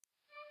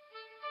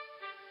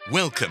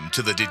Welcome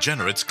to the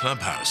Degenerates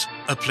Clubhouse,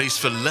 a place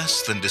for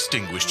less than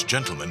distinguished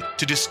gentlemen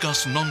to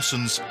discuss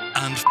nonsense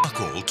and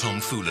fuck-all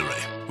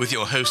tomfoolery, with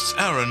your hosts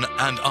Aaron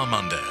and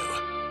Armando.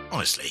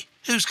 Honestly,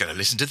 who's going to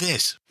listen to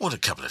this? What a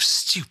couple of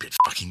stupid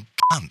fucking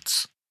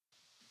cunts.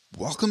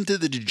 Welcome to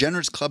the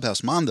Degenerates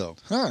Clubhouse, Mondo.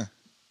 Huh.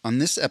 On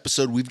this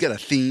episode, we've got a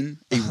theme,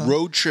 a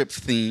road trip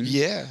theme.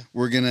 Yeah.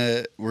 We're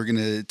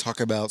gonna talk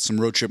about some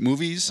road trip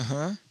movies.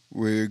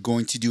 We're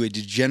going to do a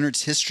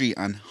Degenerates history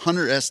on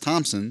Hunter S.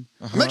 Thompson.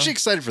 I'm actually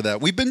excited for that.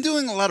 We've been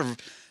doing a lot of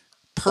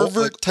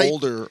pervert type.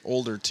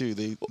 older too.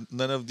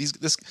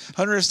 This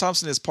Hunter S.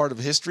 Thompson is part of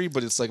history,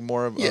 but it's like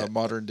more of a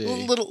modern day.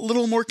 A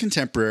little more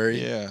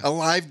contemporary. Yeah.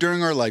 Alive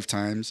during our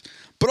lifetimes,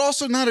 but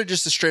also not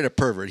just a straight up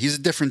pervert. He's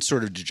a different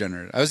sort of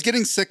degenerate. I was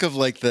getting sick of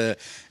like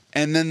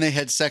and then they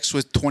had sex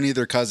with 20 of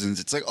their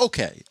cousins. It's like,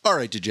 okay, all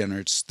right,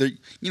 degenerates.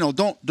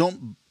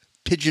 Don't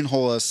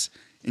pigeonhole us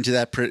into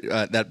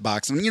that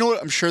box. And you know what?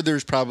 I'm sure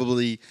there's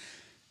probably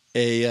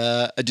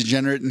a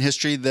degenerate in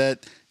history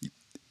that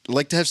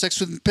like to have sex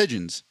with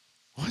pigeons.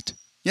 What?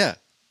 Yeah,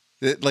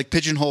 like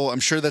pigeonhole. I'm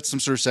sure that's some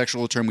sort of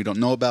sexual term we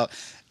don't know about.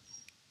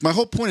 My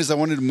whole point is I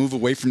wanted to move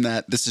away from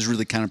that. This is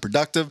really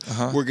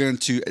counterproductive. We're going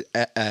to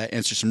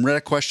answer some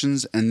Reddit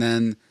questions and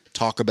then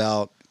talk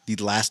about The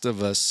Last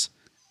of Us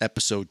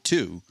episode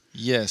 2.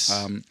 Yes.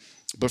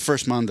 But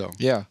first, Mondo.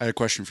 Yeah. I had a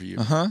question for you.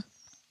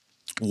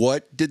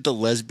 What did the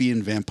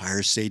lesbian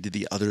vampire say to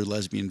the other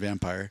lesbian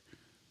vampire?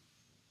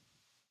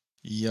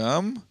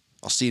 Yum.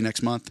 I'll see you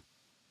next month.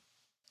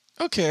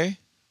 Okay.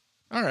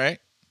 All right.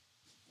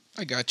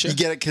 I got you. You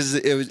get it because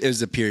it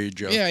was a period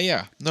joke.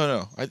 Yeah.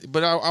 No.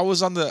 I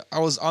was on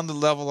the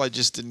level. I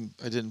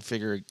didn't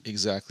figure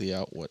exactly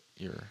out what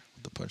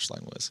the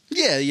punchline was.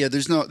 Yeah.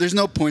 There's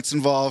no points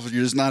involved.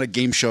 There's not a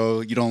game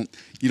show. You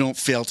don't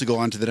fail to go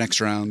on to the next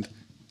round.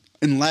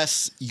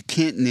 Unless you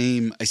can't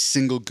name a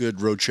single good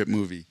road trip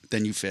movie,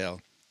 then you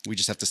fail. We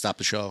just have to stop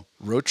the show.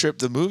 Road Trip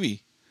the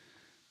movie.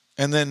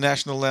 And then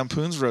National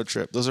Lampoon's Road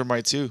Trip. Those are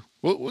my two.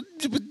 Well,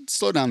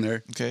 slow down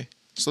there. Okay.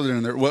 Slow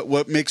down there.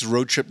 What makes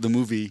Road Trip the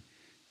movie?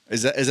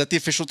 Is that the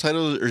official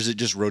title, or is it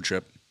just Road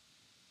Trip?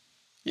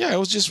 Yeah, it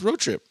was just Road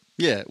Trip.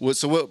 Yeah.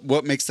 So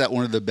what makes that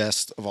one of the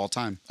best of all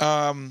time?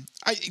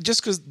 I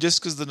just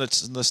because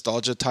the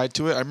nostalgia tied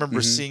to it. I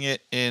remember seeing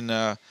it in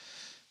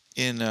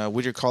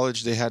Whittier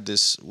College. They had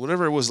this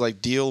whatever it was,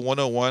 like Deal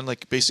 101,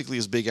 like basically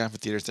this big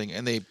amphitheater thing,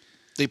 and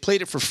they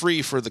played it for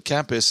free for the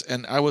campus.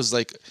 And I was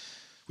like,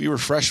 we were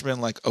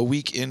freshmen, like a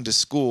week into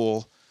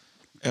school,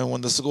 and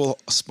when the school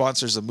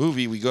sponsors a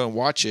movie, we go and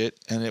watch it,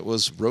 and it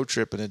was Road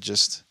Trip, and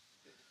it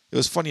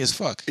was funny as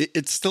fuck.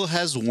 It still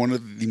has one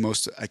of the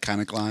most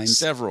iconic lines.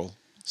 Several.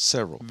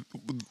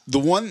 The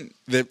one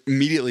that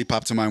immediately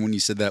popped to mind when you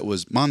said that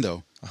was,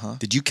 Mondo,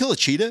 did you kill a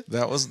cheetah?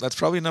 That's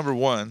probably number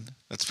one.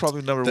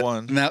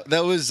 Now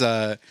that was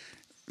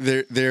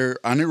they're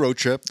on a road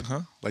trip,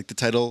 like the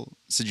title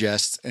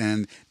suggests,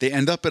 and they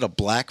end up at a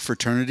black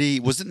fraternity.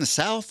 Was it in the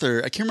South, or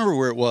I can't remember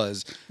where it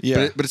was?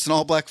 Yeah, but it's an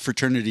all black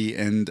fraternity,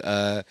 and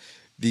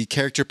the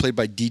character played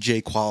by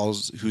DJ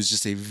Qualls, who's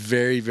just a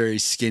very, very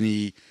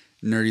skinny,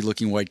 nerdy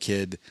looking white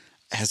kid,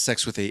 has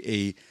sex with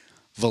a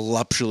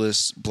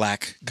voluptuous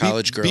black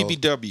college girl.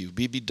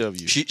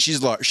 BBW.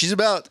 She's large. She's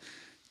about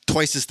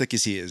twice as thick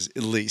as he is,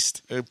 at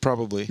least.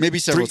 Probably. Maybe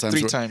several times.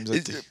 3 times.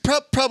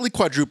 Probably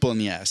quadruple in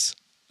the ass.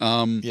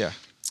 Yeah.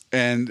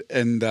 And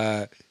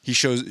he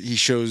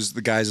shows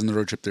the guys on the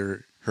road trip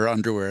her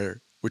underwear,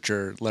 which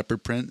are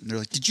leopard print. And they're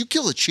like, "Did you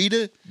kill a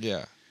cheetah?"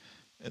 Yeah.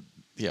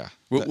 Yeah.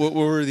 What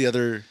were the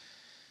other?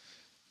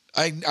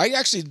 I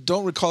actually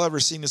don't recall ever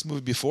seeing this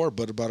movie before,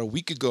 but about a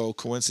week ago,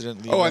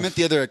 coincidentally. Oh, I meant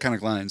the other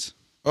iconic lines.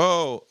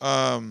 Oh,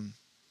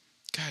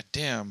 god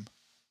damn.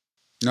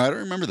 No, I don't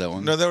remember that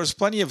one. No, there was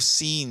plenty of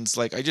scenes.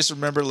 Like, I just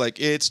remember, like,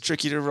 it's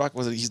tricky to rock.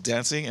 Was it he's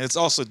dancing? And it's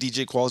also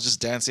DJ Qualls just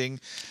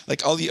dancing.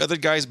 Like, all the other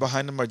guys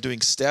behind him are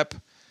doing step,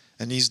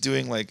 and he's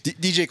doing, like...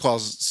 DJ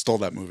Qualls stole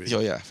that movie.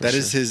 Oh, yeah, That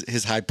is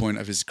his high point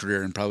of his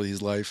career and probably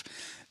his life.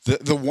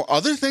 The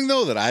other thing,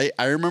 though, that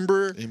I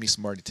remember... Amy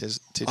Smarty titties.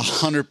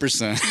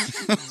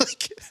 100%.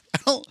 Like,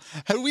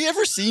 have we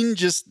ever seen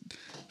just...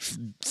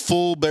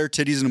 full bare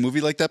titties in a movie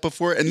like that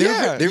before, and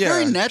they're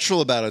very natural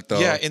about it though.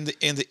 Yeah, in the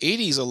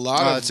 80s, a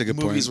lot of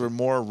movies were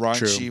more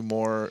raunchy, True.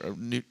 more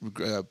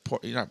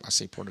I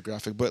say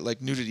pornographic, but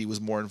like nudity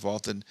was more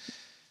involved, and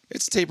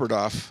it's tapered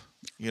off.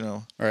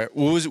 All right,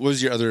 what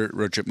was your other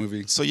road trip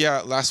movie? So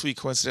yeah, last week,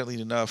 coincidentally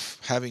enough,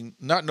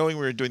 not knowing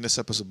we were doing this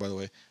episode, by the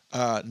way,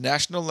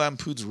 National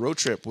Lampoon's Road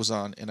Trip was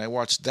on, and I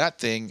watched that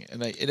thing,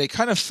 and I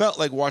kind of felt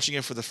like watching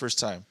it for the first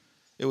time.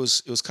 It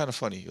was kind of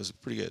funny. It was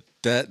pretty good.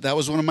 That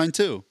was one of mine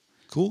too.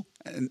 Cool.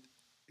 And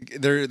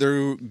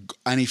they're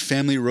on a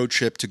family road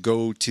trip to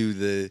go to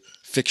the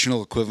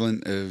fictional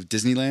equivalent of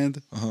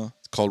Disneyland.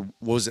 It's called,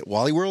 what was it,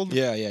 Wally World?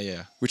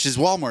 Yeah. Which is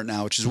Walmart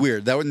now, which is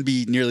weird. That wouldn't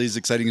be nearly as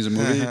exciting as a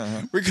movie.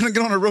 We're gonna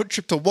go on a road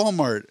trip to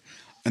Walmart,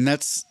 and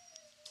that's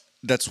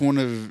one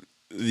of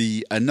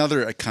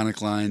another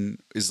iconic line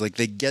is like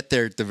they get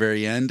there at the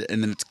very end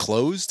and then it's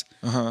closed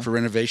for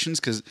renovations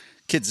because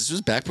Kids, this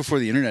was back before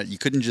the internet. You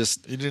couldn't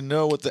just... You didn't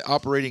know what the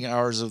operating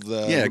hours of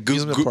the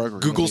amusement park were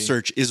Google gonna be.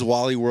 search, is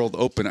Wally World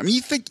open? I mean,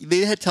 you think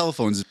they had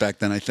telephones back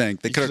then, I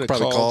think. They could have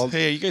probably called.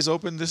 Hey, are you guys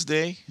open this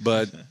day?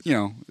 But,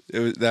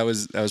 that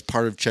was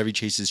part of Chevy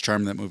Chase's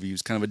charm in that movie. He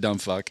was kind of a dumb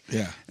fuck.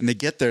 Yeah. And they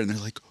get there and they're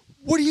like,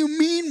 what do you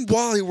mean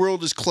Wally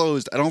World is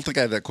closed? I don't think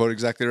I have that quote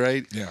exactly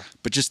right. Yeah.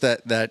 But just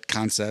that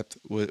concept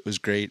was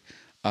great.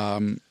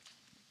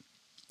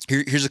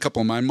 Here's a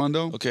couple of mine,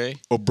 Mondo. Okay.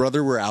 Oh,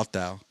 Brother, We're Out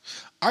Thou.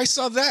 I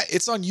saw that.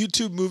 It's on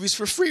YouTube Movies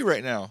for free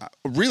right now.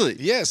 Really?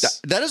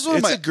 Yes. That is one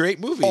of my a great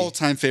movie.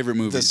 all-time favorite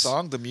movies. The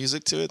song, the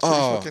music to it.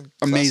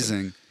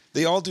 Amazing.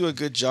 They all do a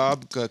good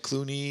job.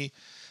 Clooney.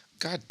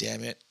 God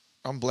damn it.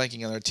 I'm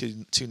blanking on their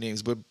two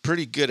names, but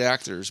pretty good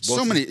actors.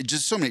 So many.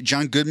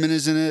 John Goodman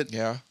is in it.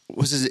 Yeah.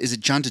 Is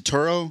it John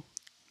Turturro?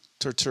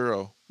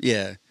 Turturro.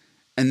 Yeah.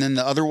 And then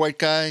the other white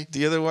guy.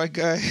 The other white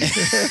guy.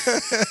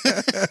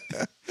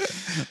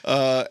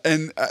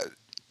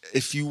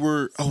 If you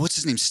were, what's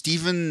his name?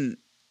 Steven.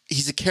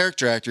 He's a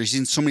character actor. He's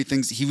in so many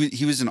things.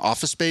 He was in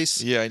Office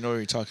Space. Yeah, I know what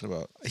you're talking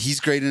about. He's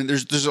great in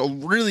it. There's a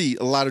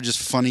lot of just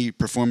funny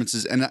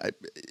performances. And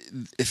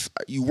if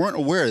you weren't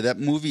aware, that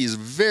movie is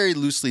very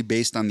loosely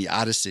based on the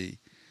Odyssey,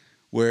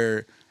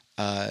 where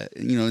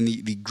in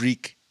the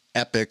Greek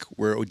epic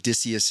where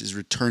Odysseus is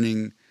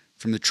returning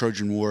from the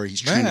Trojan War.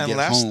 He's trying to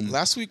get home.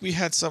 Last week we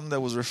had something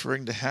that was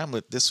referring to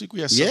Hamlet. This week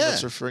we have something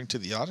that's referring to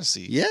the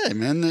Odyssey. Yeah,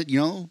 man.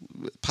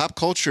 Pop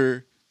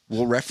culture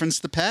will reference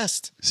the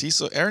past. See,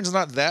 so Aaron's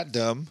not that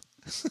dumb.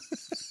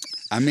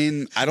 I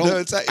mean, I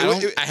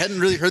hadn't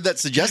really heard that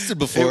suggested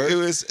before. It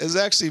was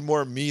actually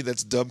more me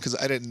that's dumb because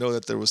I didn't know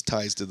that there was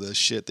ties to the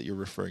shit that you're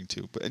referring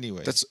to. But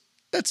anyway,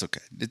 that's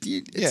okay.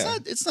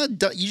 It's not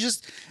dumb.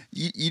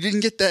 You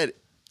didn't get that.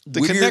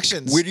 The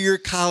connections. Whittier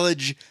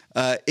College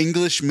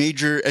English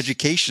major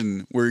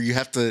education where you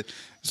have to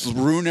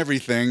ruin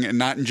everything and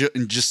not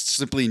and just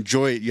simply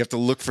enjoy it. You have to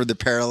look for the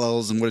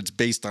parallels and what it's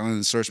based on in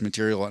the source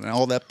material and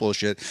all that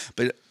bullshit.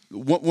 But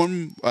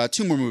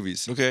two more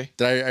movies that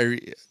I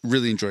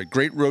really enjoyed.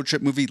 Great road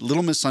trip movie,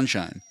 Little Miss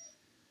Sunshine.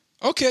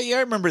 Okay, yeah, I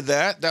remember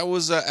that. That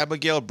was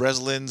Abigail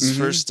Breslin's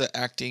first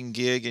acting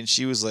gig, and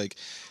she was like,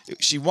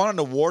 she won an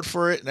award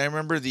for it. And I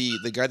remember the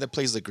guy that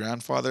plays the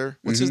grandfather.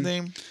 What's his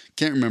name?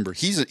 Can't remember.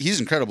 He's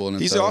incredible in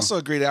it. He's also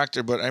a great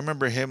actor, but I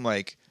remember him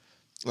like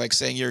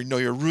saying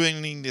you're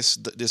ruining this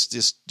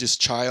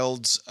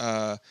child's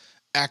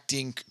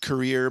acting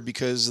career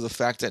because of the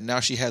fact that now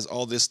she has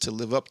all this to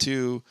live up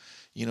to.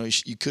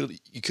 You could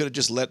have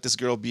just let this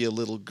girl be a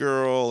little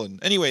girl.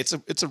 And anyway, it's a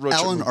road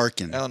trip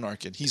movie. Alan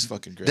Arkin, he's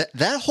fucking great.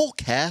 That whole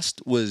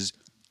cast was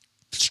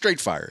straight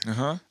fire.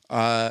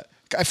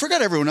 I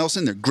forgot everyone else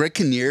in there. Greg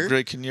Kinnear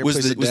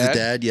was the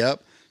dad.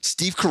 Yep.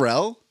 Steve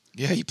Carell.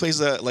 Yeah, he plays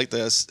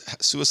the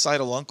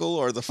suicidal uncle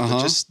or the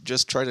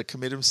just try to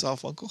commit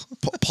himself uncle.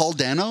 Paul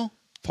Dano.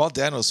 Paul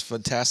Dano's a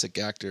fantastic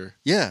actor.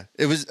 Yeah,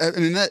 it was. I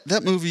mean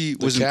that movie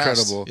was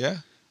incredible. Yeah.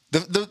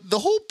 The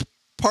whole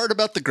part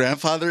about the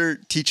grandfather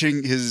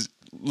teaching his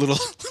little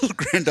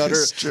granddaughter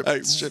strip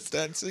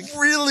dancing.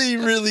 Really,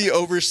 really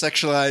over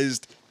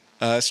sexualized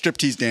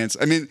striptease dance.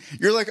 I mean,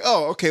 you're like,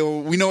 oh, okay,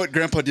 well, we know what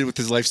Grandpa did with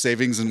his life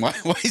savings and why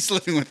he's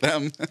living with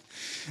them.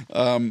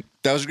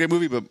 That was a great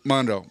movie, but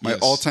Mondo, my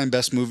all-time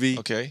best movie.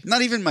 Okay.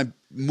 Not even my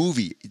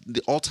movie,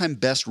 the all-time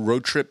best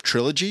road trip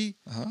trilogy,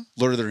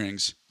 Lord of the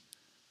Rings.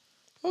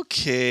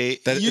 Okay.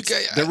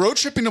 They're road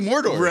tripping to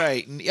Mordor.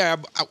 Right. Yeah.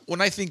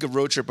 When I think of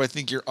road trip, I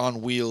think you're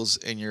on wheels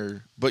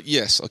but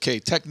yes, okay,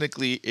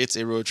 technically it's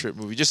a road trip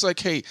movie. Just like,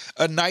 hey,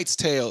 A Knight's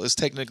Tale is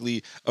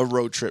technically a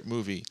road trip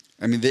movie.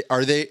 I mean,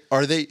 are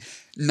they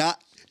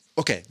not?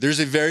 Okay, there's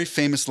a very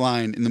famous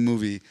line in the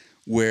movie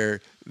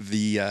where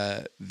the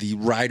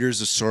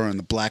riders of Sauron,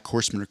 the Black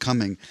Horsemen, are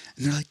coming,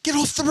 and they're like, "Get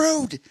off the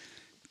road!"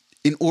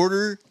 In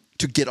order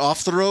to get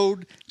off the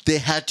road, they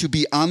had to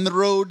be on the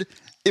road.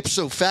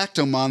 Ipso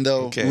facto,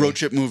 Mondo, road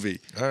trip movie.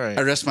 All right,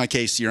 I rest my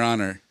case, Your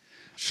Honor.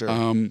 Sure.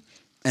 And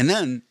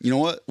then you know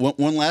what?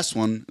 One last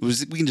one. We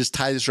can just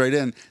tie this right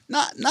in.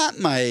 Not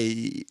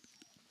my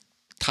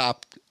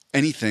top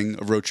anything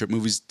of road trip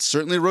movies.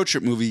 Certainly a road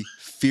trip movie.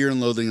 Fear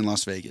and Loathing in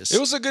Las Vegas. It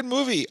was a good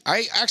movie.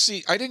 I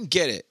didn't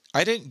get it.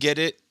 I didn't get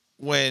it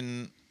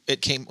when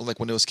it came out in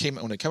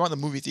the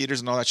movie theaters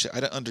and all that shit.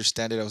 I didn't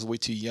understand it. I was way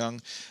too young.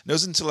 And it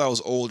was until I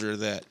was older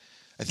that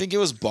I think it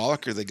was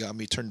Bollicker that got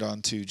me turned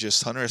on to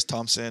just Hunter S.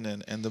 Thompson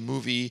and the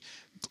movie.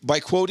 By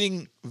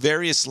quoting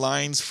various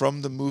lines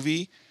from the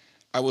movie,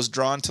 I was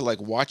drawn to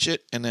watch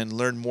it and then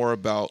learn more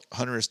about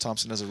Hunter S.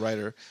 Thompson as a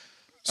writer.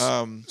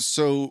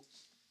 So,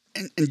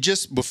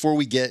 just before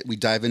we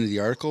dive into the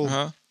article,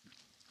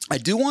 I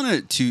do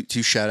want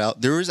to shout out.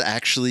 There was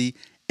actually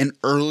an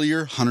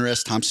earlier Hunter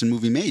S. Thompson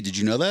movie made. Did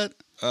you know that?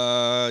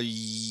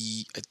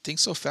 I think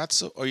so.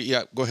 Fatso. Oh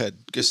yeah, go ahead.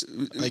 I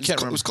can't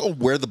remember. It was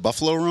called Where the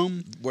Buffalo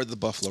Roam. Where the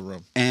Buffalo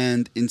Roam.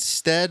 And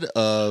instead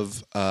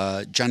of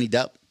Johnny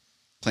Depp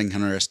playing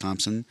Hunter S.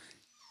 Thompson,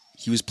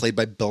 he was played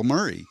by Bill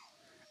Murray.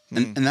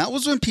 And that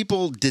was when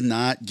people did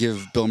not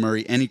give Bill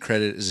Murray any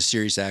credit as a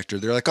serious actor.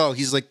 They're like, oh,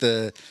 he's like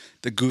the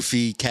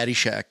goofy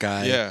Caddyshack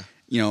guy. Yeah.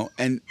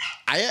 And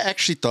I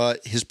actually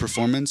thought his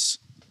performance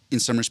in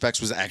some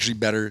respects was actually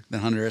better than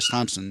Hunter S.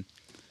 Thompson.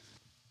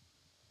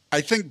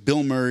 I think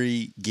Bill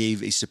Murray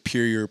gave a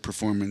superior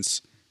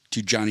performance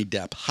to Johnny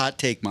Depp. Hot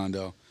take,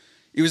 Mondo.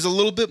 It was a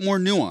little bit more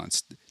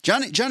nuanced.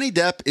 Johnny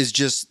Depp is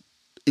just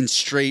in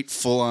straight,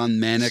 full-on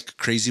manic,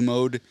 crazy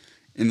mode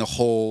in the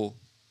whole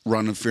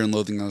run of Fear and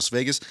Loathing in Las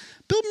Vegas.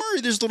 Bill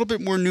Murray, there's a little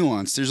bit more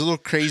nuance. There's a little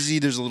crazy.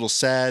 There's a little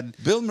sad.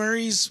 Bill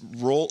Murray's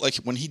role, like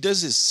when he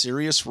does his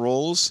serious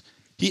roles,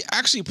 he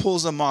actually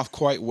pulls them off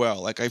quite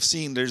well. Like I've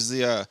seen, there's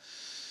the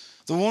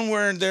one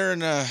where they're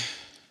in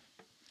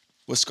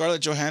with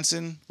Scarlett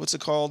Johansson. What's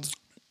it called?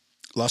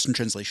 Lost in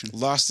Translation.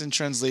 Lost in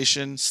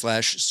Translation. /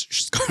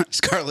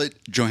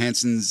 Scarlett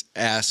Johansson's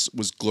ass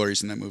was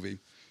glorious in that movie.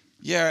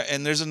 Yeah,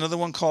 and there's another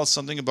one called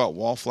something about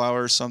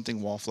wallflower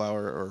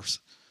or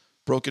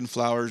broken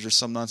flowers or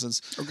some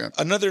nonsense. Okay.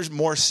 Another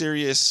more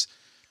serious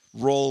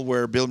role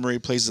where Bill Murray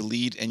plays the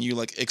lead, and you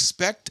like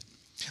expect,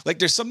 like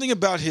there's something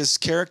about his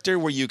character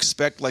where you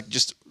expect like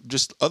just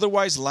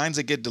otherwise lines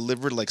that get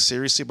delivered like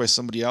seriously by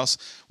somebody else.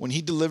 When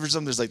he delivers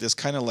them, there's like this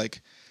kind of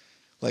like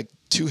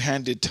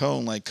two-handed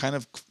tone, like kind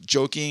of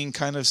joking,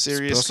 kind of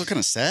serious. But also kind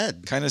of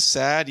sad. Kind of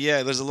sad,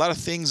 yeah. There's a lot of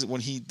things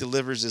when he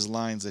delivers his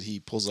lines that he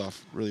pulls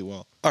off really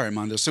well. All right,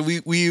 Mondo. So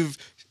we've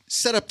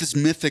set up this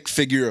mythic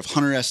figure of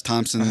Hunter S.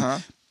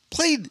 Thompson,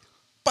 played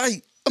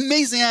by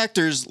amazing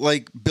actors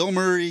like Bill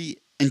Murray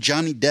and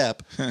Johnny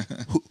Depp.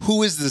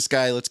 Who is this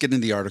guy? Let's get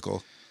into the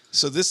article.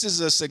 So this is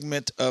a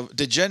segment of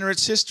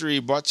Degenerates History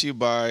brought to you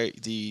by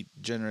the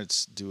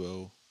Degenerates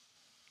duo,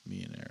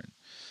 me and Aaron.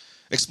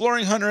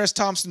 Exploring Hunter S.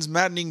 Thompson's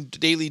maddening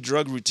daily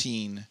drug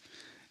routine.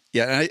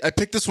 Yeah, and I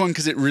picked this one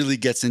because it really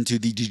gets into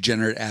the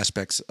degenerate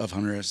aspects of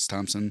Hunter S.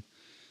 Thompson.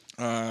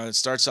 It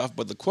starts off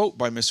with a quote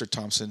by Mr.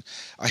 Thompson.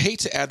 I hate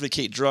to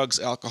advocate drugs,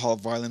 alcohol,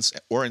 violence,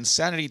 or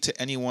insanity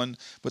to anyone,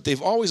 but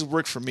they've always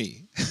worked for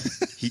me.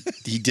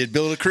 He did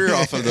build a career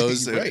off of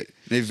those. Right.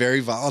 A very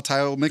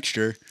volatile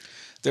mixture.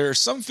 There are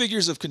some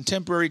figures of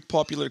contemporary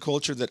popular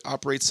culture that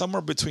operate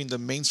somewhere between the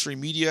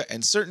mainstream media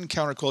and certain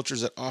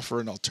countercultures that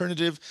offer an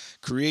alternative,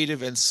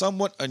 creative, and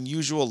somewhat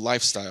unusual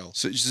lifestyle.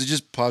 So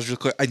just pause real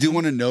quick. I do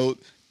want to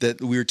note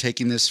that we were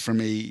taking this from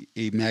a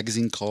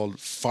magazine called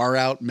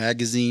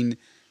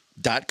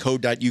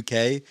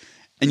faroutmagazine.co.uk.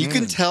 And you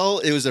can tell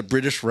it was a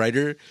British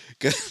writer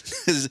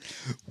because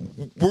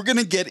we're going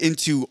to get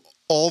into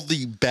all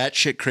the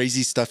batshit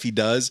crazy stuff he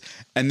does,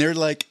 and they're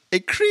like a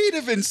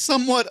creative and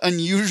somewhat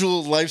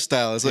unusual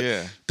lifestyle. It's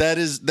like, that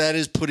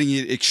is putting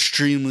it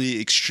extremely,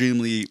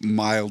 extremely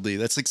mildly.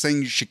 That's like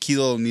saying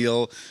Shaquille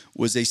O'Neal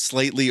was a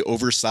slightly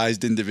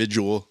oversized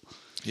individual.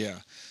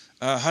 Yeah.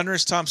 Hunter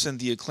S. Thompson,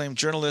 the acclaimed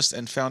journalist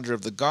and founder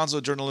of the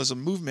gonzo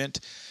journalism movement,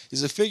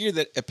 is a figure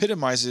that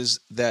epitomizes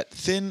that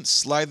thin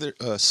slither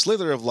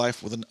of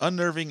life with an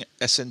unnerving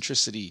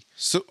eccentricity.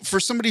 So for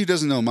somebody who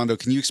doesn't know, Mondo,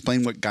 can you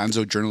explain what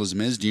gonzo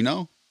journalism is? Do you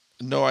know?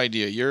 No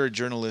idea. You're a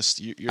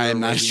journalist. I am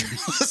not a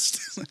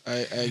journalist.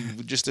 I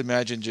would just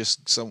imagine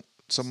just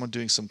someone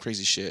doing some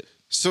crazy shit.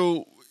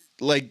 So,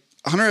 like,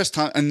 Hunter S.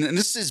 Thompson, and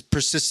this has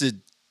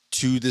persisted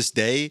to this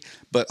day,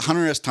 but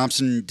Hunter S.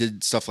 Thompson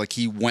did stuff like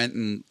he went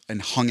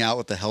and hung out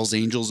with the Hells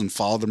Angels and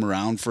followed them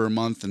around for a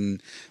month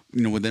and,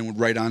 then would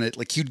write on it.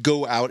 Like, he'd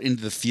go out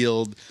into the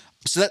field.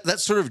 So that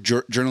sort of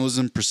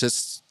journalism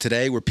persists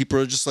today where people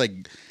are just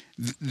like,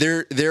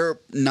 they're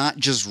not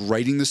just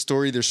writing the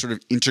story, they're sort of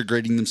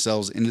integrating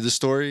themselves into the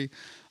story.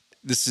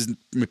 This is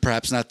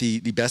perhaps not the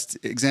best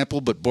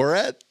example, but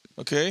Borat.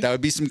 Okay. That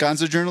would be some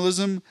gonzo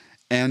journalism.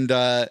 And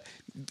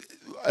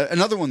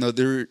another one though,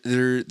 there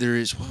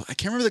is, well, I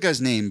can't remember the guy's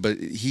name, but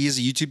he has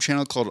a YouTube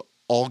channel called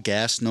All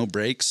Gas No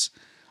Breaks.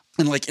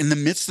 And like in the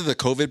midst of the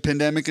COVID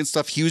pandemic and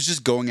stuff, he was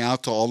just going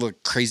out to all the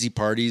crazy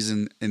parties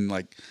in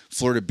like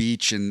Florida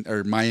Beach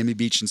or Miami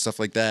Beach and stuff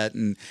like that.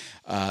 And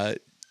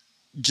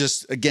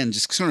just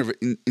sort of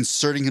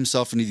inserting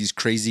himself into these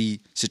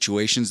crazy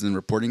situations and then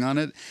reporting on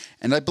it.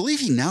 And I believe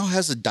he now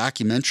has a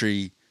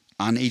documentary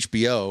on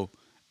HBO.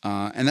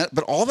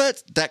 But all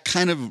that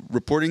kind of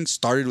reporting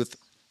started with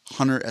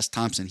Hunter S.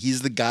 Thompson.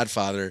 He's the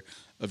godfather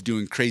of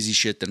doing crazy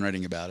shit than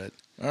writing about it.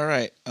 All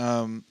right.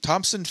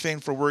 Thompson,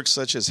 famed for works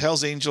such as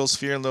Hell's Angels,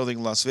 Fear and Loathing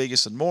in Las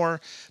Vegas, and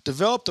more,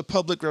 developed a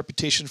public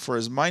reputation for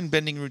his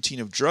mind-bending routine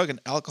of drug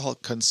and alcohol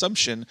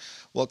consumption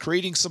while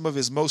creating some of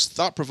his most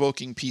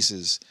thought-provoking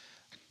pieces.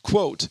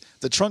 Quote,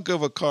 the trunk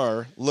of a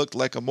car looked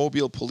like a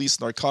mobile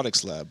police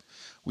narcotics lab.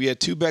 We had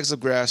 2 bags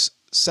of grass,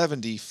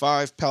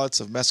 5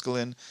 pallets of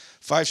mescaline,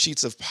 5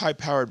 sheets of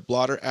high-powered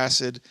blotter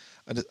acid,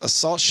 a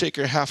salt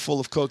shaker half full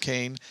of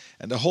cocaine,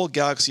 and a whole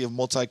galaxy of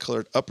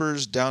multicolored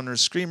uppers, downers,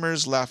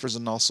 screamers, laughers,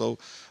 and also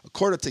a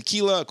quart of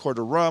tequila, a quart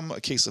of rum,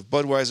 a case of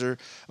Budweiser,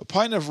 a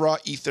pint of raw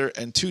ether,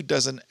 and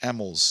 24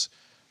 Amyls,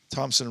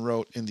 Thompson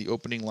wrote in the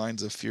opening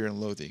lines of Fear and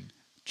Loathing.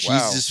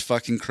 Jesus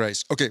fucking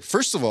Christ. Okay,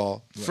 first of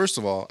all,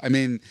 I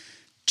mean,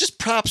 just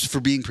props for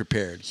being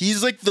prepared.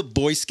 He's like the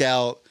Boy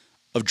Scout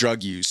of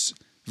drug use.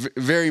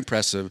 Very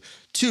impressive.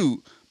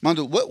 2,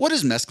 Mondo, what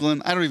is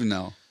mescaline? I don't even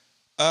know.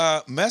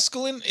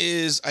 Mescaline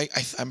is,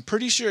 I'm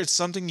pretty sure it's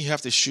something you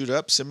have to shoot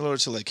up, similar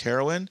to like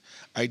heroin.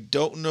 I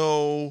don't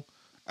know.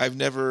 I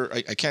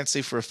can't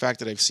say for a fact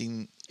that I've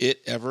seen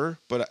it ever,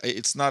 but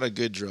it's not a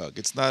good drug.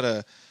 It's not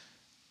a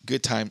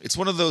good time. It's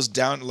one of those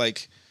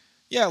like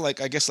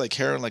I guess like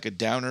heroin, like a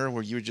downer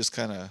where you would just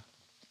kind of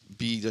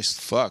be just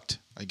fucked,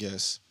 I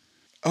guess.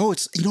 Oh,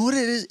 you know what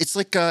it is? It's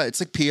like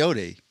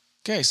peyote.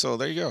 Okay, so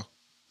there you go.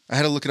 I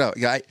had to look it up.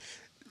 Yeah,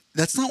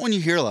 that's not one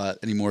you hear a lot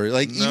anymore.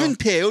 Like even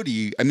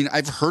peyote. I mean,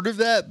 I've heard of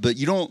that, but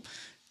you don't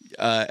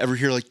ever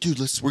hear like, dude,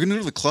 we're gonna go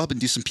to the club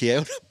and do some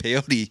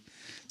peyote.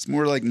 It's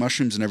more like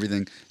mushrooms and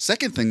everything.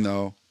 Second thing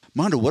though,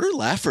 Mondo, what are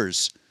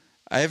laughers?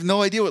 I have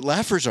no idea what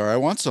laughers are. I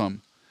want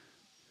some.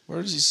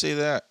 Where does he say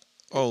that?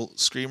 Oh,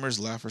 screamers,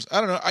 laughers. I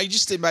don't know. I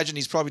just imagine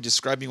he's probably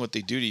describing what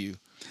they do to you.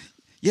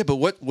 Yeah, but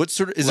what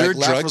sort of is there a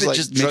drug that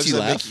just makes you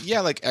laugh?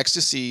 Like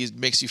ecstasy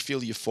makes you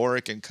feel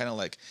euphoric and kind of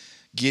like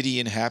giddy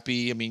and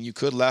happy. I mean, you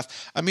could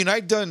laugh. I mean,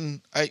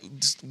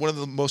 one of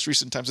the most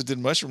recent times I did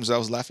mushrooms, I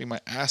was laughing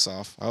my ass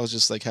off. I was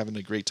just like having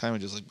a great time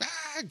and just like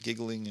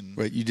giggling and.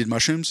 Wait, you did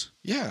mushrooms?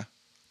 Yeah.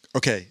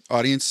 Okay,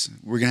 audience,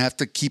 we're gonna have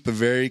to keep a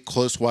very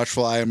close,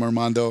 watchful eye on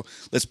Armando.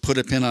 Let's put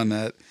a pin on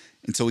that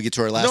until we get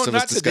to our Last of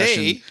Us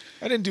discussion. Today.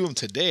 I didn't do them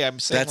today. I'm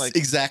saying that's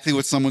exactly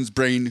what someone's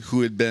brain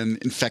who had been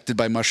infected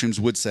by mushrooms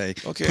would say.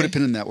 Okay. Put a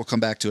pin in that. We'll come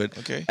back to it.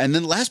 Okay. And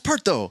then last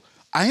part though,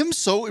 I am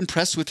so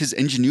impressed with his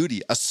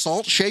ingenuity. A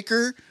salt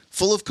shaker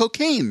full of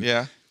cocaine.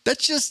 Yeah.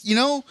 That's just,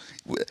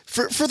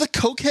 for the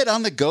cokehead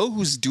on the go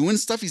who's doing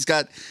stuff, he's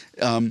got,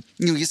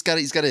 he's got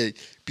to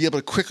be able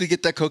to quickly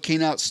get that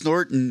cocaine out,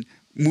 snort, and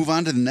move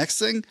on to the next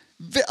thing.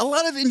 A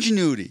lot of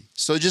ingenuity.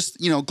 So just,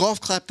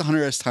 golf clap to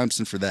Hunter S.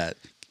 Thompson for that.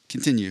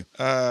 Continue.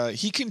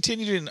 He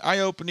continued an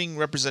eye-opening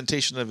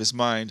representation of his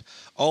mind.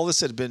 All this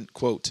had been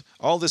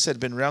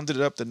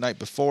rounded up the night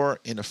before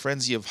in a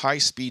frenzy of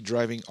high-speed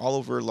driving all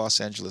over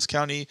Los Angeles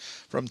County,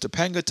 from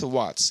Topanga to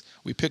Watts.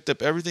 We picked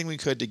up everything we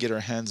could to get our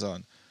hands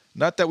on.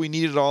 Not that we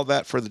needed all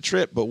that for the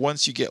trip, but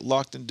once you get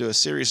locked into a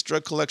serious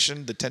drug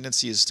collection, the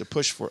tendency is to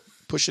push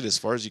it as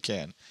far as you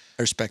can.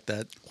 I respect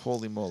that.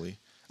 Holy moly.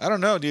 I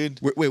don't know, dude.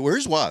 Wait,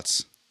 where's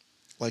Watts?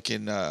 Like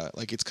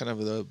it's kind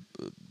of the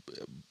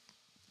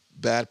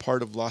bad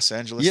part of Los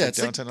Angeles. Yeah, like it's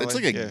downtown like, LA.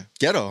 It's like a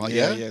ghetto.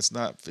 Yeah. It's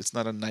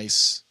not a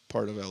nice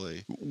part of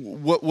LA.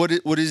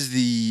 What is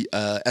the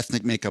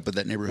ethnic makeup of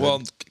that neighborhood?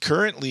 Well,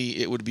 currently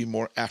it would be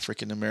more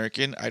African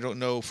American. I don't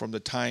know from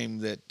the time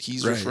that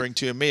he's referring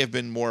to. It may have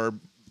been more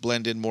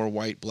blended, more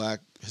white, black,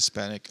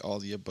 Hispanic, all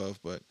the above.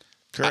 But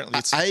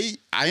currently,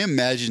 I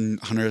imagine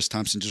Hunter S.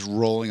 Thompson just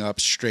rolling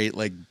up straight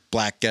like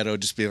black ghetto,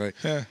 just being like,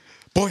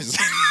 boys,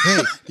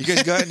 hey, you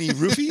guys got any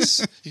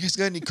roofies? You guys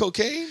got any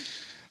cocaine?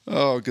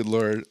 Oh, good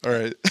Lord. All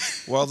right.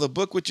 While the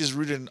book, which is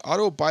rooted in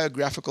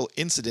autobiographical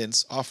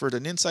incidents, offered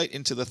an insight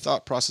into the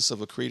thought process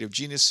of a creative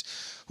genius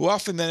who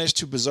often managed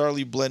to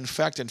bizarrely blend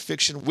fact and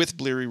fiction with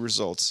bleary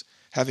results.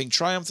 Having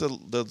triumphed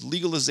the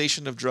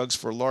legalization of drugs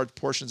for large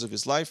portions of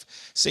his life,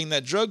 saying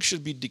that drugs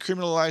should be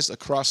decriminalized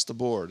across the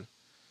board.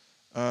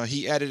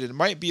 He added, it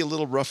might be a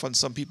little rough on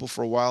some people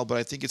for a while, but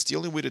I think it's the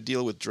only way to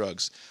deal with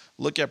drugs.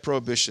 Look at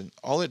Prohibition.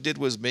 All it did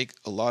was make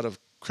a lot of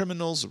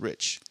criminals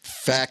rich.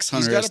 Facts,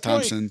 Hunter S.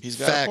 Thompson. He's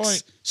got a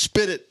point.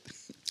 Spit it.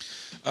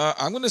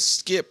 I'm going to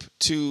skip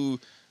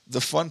to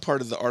the fun part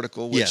of the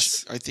article,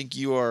 which I think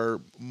you are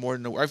more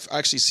than aware. I've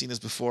actually seen this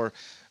before.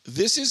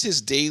 This is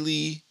his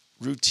daily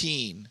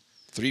routine.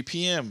 3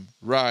 p.m.,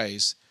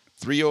 rise.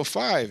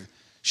 3:05,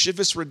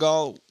 Chivas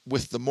Regal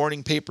with the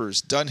morning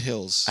papers,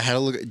 Dunhills. I had to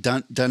look at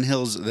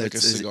Dunhills. Like a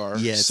cigar,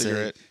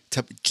 cigarette. It's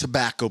a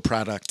tobacco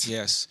product.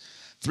 Yes.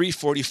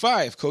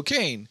 3:45,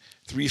 cocaine.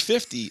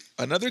 3:50,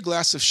 another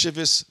glass of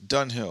Chivas,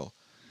 Dunhill.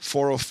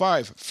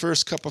 4:05,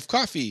 first cup of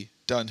coffee,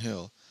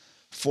 Dunhill.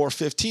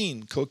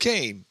 4:15,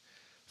 cocaine.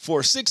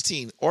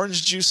 4:16,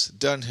 orange juice,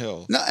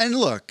 Dunhill. No, and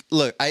look,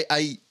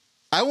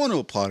 I want to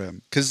applaud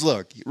him because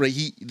look, right?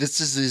 This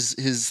is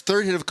his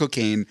third hit of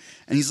cocaine,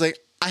 and he's like,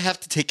 I have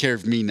to take care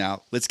of me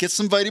now. Let's get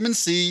some vitamin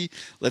C.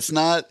 Let's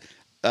not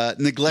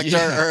neglect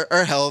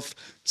our health.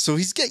 So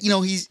he's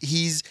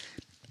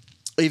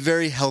a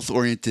very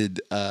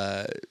health-oriented,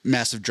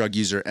 massive drug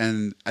user,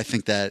 and I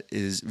think that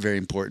is very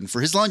important for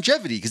his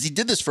longevity because he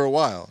did this for a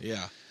while.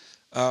 Yeah.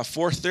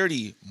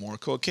 4:30, more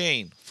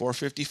cocaine.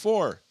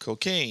 4:54,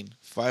 cocaine.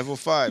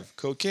 5:05,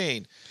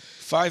 cocaine.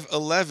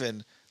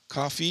 5:11,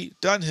 coffee,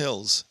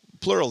 Dunhills.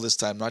 Plural this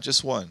time, not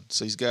just one.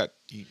 So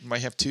he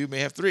might have two, may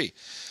have three.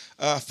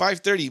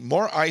 5:30,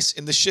 more ice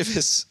in the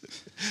Chivas.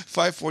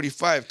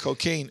 5:45,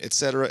 cocaine,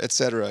 etc.,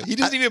 etc. He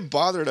doesn't even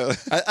bother to.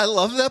 I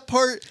love that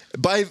part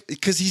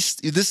because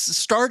this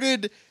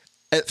started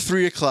at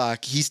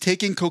 3:00. He's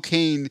taking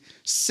cocaine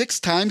 6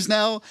 times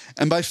now,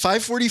 and by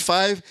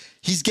 5:45,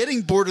 he's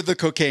getting bored of the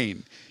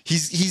cocaine.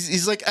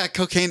 He's like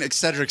cocaine,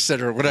 etc.,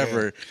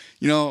 whatever.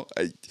 Yeah.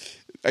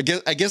 I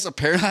guess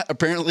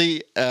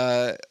apparently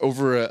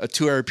over a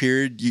 2-hour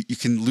period, you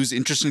can lose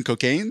interest in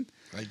cocaine.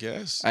 I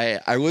guess.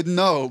 I wouldn't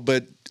know,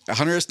 but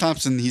Hunter S.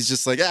 Thompson, he's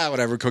just like,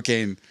 whatever,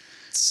 cocaine.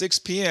 6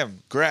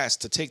 p.m., grass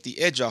to take the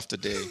edge off the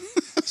day.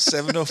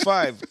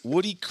 7:05,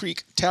 Woody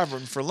Creek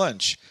Tavern for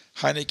lunch.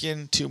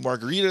 Heineken, 2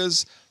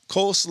 margaritas,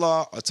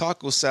 coleslaw, a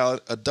taco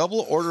salad, a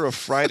double order of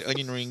fried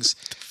onion rings,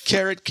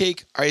 carrot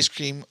cake, ice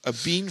cream, a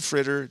bean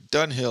fritter,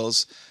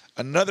 Dunhills,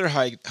 another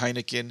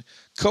Heineken,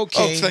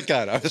 cocaine. Oh, thank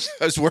God. I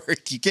was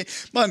worried.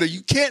 Mondo,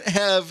 you can't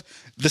have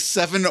the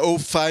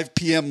 7:05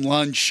 p.m.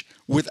 lunch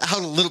without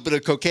a little bit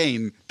of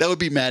cocaine. That would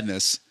be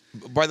madness.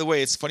 By the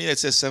way, it's funny that it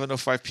says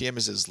 7:05 p.m.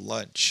 is his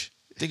lunch.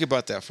 Think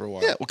about that for a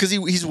while. Yeah, because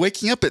he's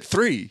waking up at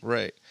 3.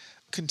 Right.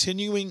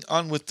 Continuing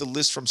on with the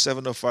list from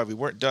 7:05, we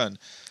weren't done.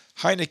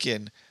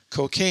 Heineken,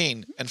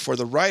 cocaine, and for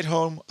the ride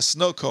home, a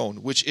snow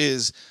cone, which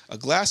is a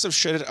glass of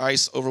shredded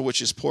ice over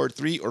which is poured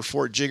 3 or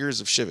 4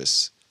 jiggers of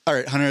Chivas. All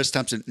right, Hunter S.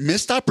 Thompson,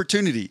 missed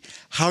opportunity.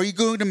 How are you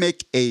going to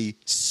make a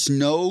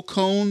snow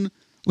cone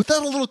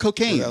without a little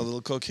cocaine? Without a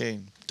little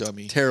cocaine,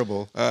 dummy.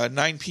 Terrible.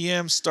 9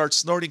 p.m., start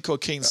snorting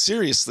cocaine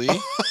seriously.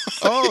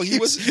 He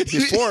was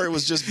before. It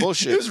was just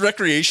bullshit. It was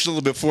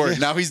recreational before.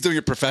 Now he's doing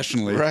it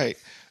professionally. Right.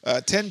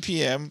 10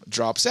 p.m.,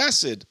 drops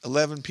acid.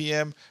 11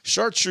 p.m.,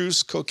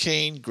 chartreuse,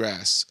 cocaine,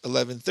 grass.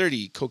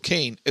 11:30,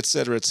 cocaine,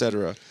 etc.,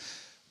 etc.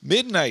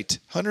 Midnight,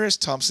 Hunter S.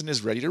 Thompson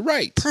is ready to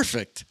write.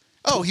 Perfect.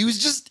 Oh, he was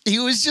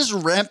just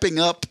ramping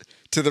up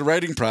to the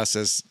writing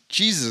process.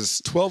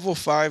 Jesus.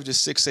 12:05 to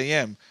 6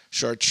 a.m.,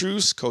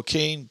 chartreuse,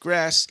 cocaine,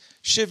 grass,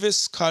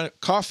 Chivas,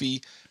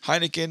 coffee,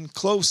 Heineken,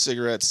 clove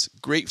cigarettes,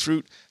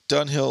 grapefruit,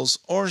 Dunhills,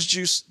 orange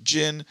juice,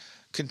 gin,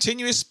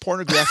 continuous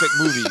pornographic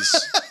movies.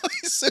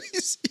 So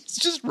he's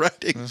just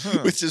writing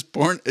with his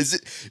porn. Is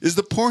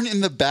the porn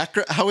in the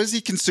background? How is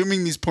he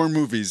consuming these porn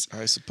movies?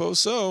 I suppose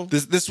so.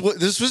 This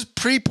was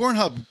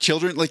pre-Pornhub,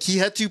 children. Like he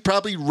had to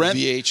probably rent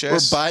VHS.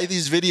 or buy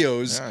these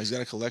videos. Yeah, he's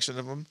got a collection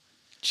of them.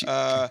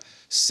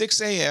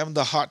 6 a.m.,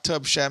 the hot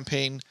tub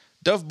champagne,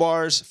 Dove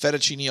bars,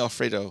 fettuccine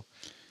Alfredo.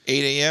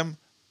 8 a.m.,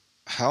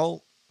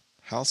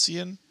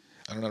 halcyon.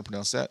 I don't know how to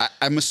pronounce that.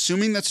 I'm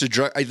assuming that's a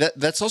drug.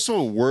 That's also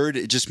a word.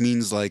 It just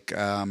means like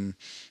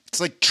it's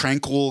like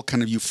tranquil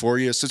kind of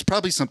euphoria. So it's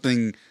probably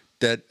something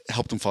that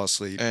helped him fall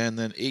asleep. And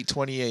then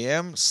 8:20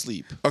 a.m.,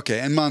 sleep. Okay,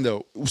 and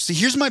Mondo, see,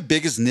 here's my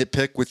biggest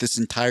nitpick with this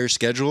entire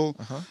schedule.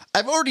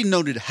 I've already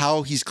noted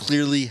how he's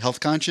clearly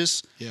health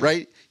conscious,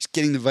 right? He's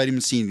getting the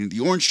vitamin C and the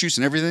orange juice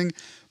and everything.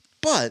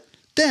 But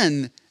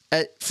then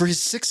for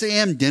his 6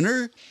 a.m.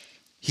 dinner,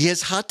 he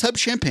has hot tub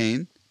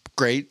champagne.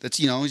 Great. That's,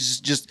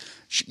 he's just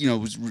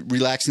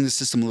relaxing the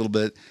system a little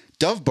bit.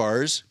 Dove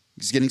bars.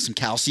 He's getting some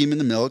calcium in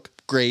the milk.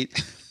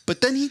 Great.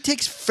 But then he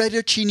takes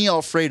fettuccine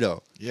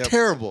Alfredo. Yep.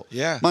 Terrible.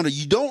 Yeah. Mondo,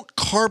 you don't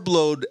carb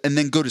load and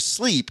then go to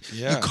sleep.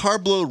 Yeah. You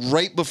carb load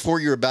right before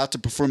you're about to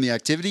perform the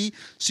activity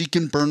so you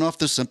can burn off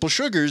the simple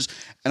sugars.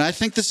 And I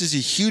think this is a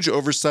huge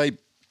oversight.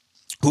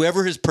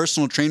 Whoever his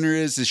personal trainer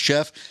is, his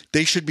chef,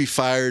 they should be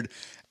fired.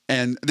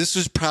 And this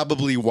was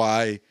probably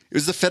why. It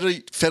was the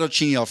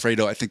fettuccine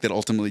Alfredo, I think, that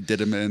ultimately did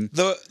him in.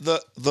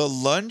 The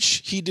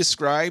lunch he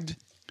described,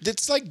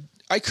 it's like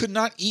I could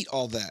not eat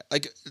all that.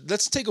 Like,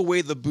 let's take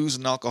away the booze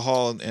and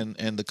alcohol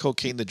and the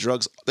cocaine, the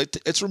drugs.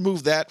 Let's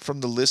remove that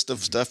from the list of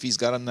stuff he's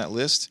got on that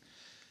list.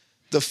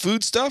 The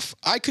food stuff,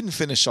 I couldn't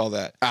finish all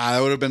that. That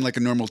would have been like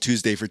a normal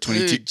Tuesday for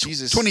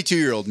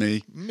 22-year-old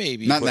me.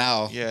 Maybe. Not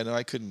now. Yeah, no,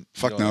 I couldn't.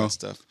 Fuck all no. That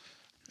stuff.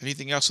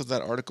 Anything else with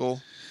that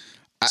article?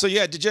 So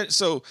yeah,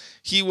 so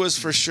he was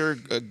for sure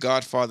a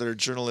godfather,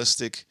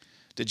 journalistic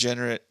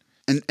degenerate.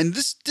 And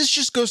this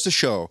just goes to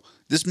show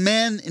this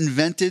man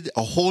invented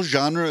a whole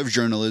genre of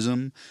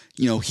journalism.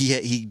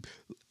 He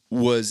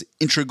was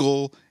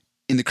integral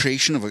in the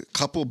creation of a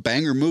couple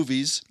banger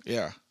movies.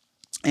 Yeah.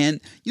 And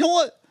you know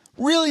what?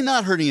 Really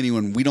not hurting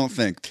anyone, we don't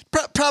think.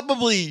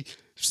 Probably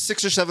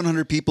 600 or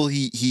 700 people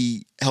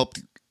he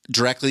helped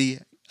directly,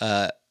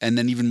 and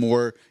then even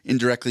more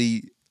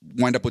indirectly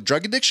wind up with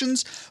drug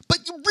addictions. But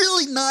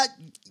really not.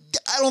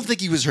 I don't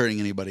think he was hurting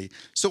anybody.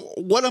 So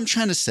what I'm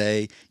trying to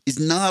say is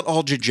not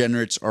all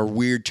degenerates are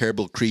weird,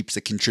 terrible creeps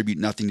that contribute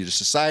nothing to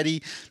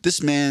society.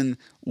 This man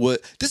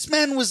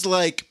was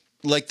like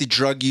the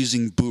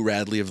drug-using Boo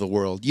Radley of the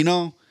world.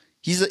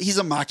 He's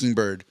a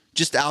mockingbird,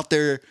 just out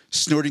there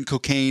snorting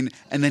cocaine,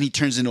 and then he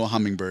turns into a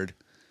hummingbird.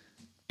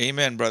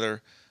 Amen,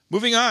 brother.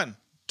 Moving on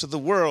to the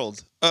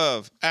world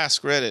of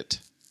Ask Reddit.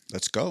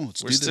 Let's go.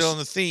 We're still in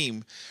the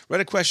theme.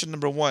 Reddit question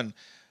number 1,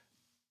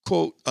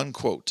 quote,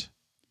 unquote.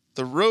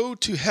 The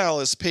road to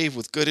hell is paved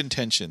with good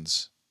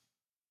intentions.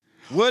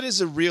 What is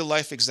a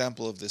real-life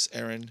example of this,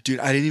 Aaron? Dude,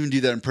 I didn't even do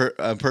that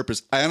on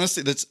purpose. I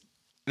honestly,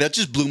 that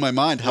just blew my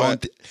mind.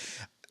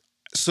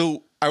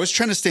 So I was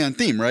trying to stay on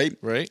theme, right?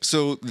 Right.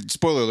 So,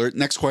 spoiler alert,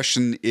 next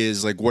question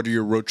is like, what are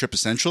your road trip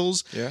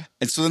essentials? Yeah.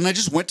 And so then I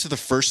just went to the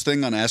first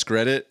thing on Ask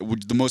Reddit,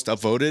 the most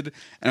upvoted,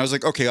 and I was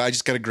like, okay, I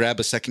just got to grab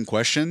a second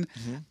question.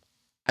 Mm-hmm.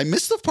 I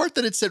missed the part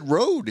that it said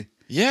road.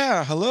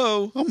 Yeah,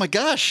 hello. Oh my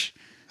gosh.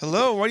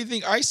 Hello. Why do you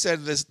think I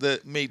said this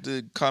that made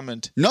the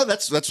comment? No,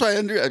 that's why I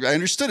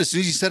understood. As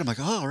soon as you said it, I'm like,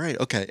 oh, all right,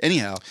 okay.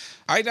 Anyhow.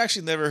 I'd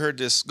actually never heard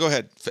this. Go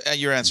ahead.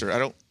 Your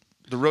answer.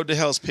 The road to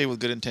hell is paved with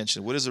good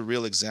intention. What is a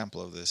real example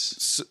of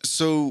this?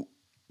 So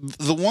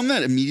the one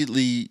that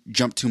immediately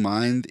jumped to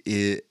mind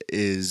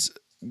is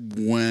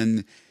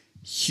when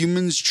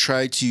humans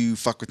try to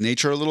fuck with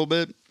nature a little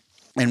bit,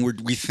 and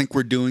we think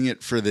we're doing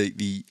it for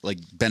the like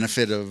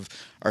benefit of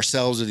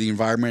ourselves or the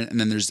environment, and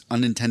then there's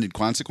unintended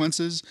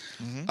consequences.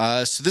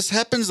 So this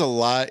happens a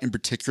lot, in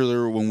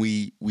particular when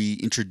we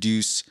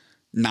introduce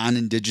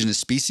non-indigenous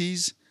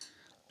species.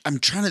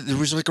 There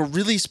was like a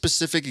really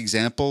specific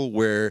example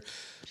where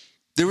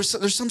there's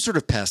some sort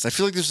of pest. I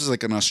feel like this was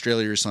like in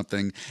Australia or something,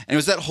 and it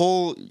was that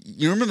whole.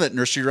 You remember that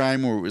nursery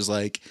rhyme where it was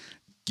like,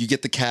 you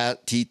get the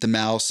cat to eat the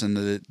mouse and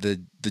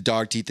the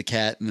dog to eat the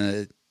cat,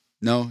 and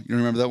no, you don't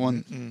remember that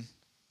one? Mm-mm.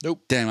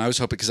 Nope. Damn, I was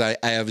hoping, because I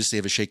obviously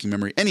have a shaky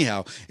memory.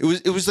 Anyhow, it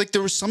was like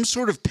there was some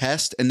sort of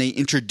pest, and they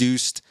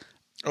introduced.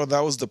 Oh,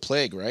 that was the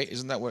plague, right?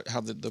 Isn't that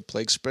how the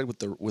plague spread with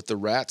the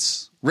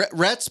rats?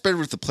 Rats spread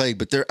with the plague,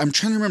 but I'm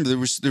trying to remember.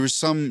 There was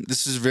some.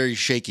 This is very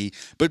shaky,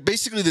 but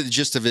basically the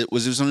gist of it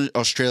was in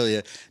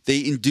Australia.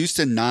 They induced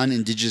a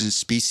non-indigenous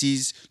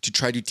species to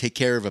try to take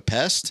care of a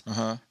pest.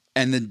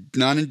 And the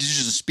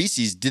non-indigenous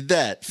species did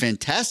that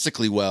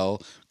fantastically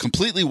well,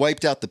 completely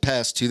wiped out the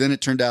pest, who then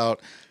it turned out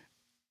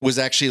was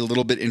actually a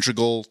little bit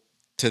integral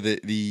to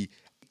the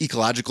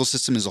ecological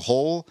system as a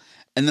whole.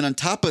 And then on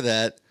top of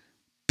that,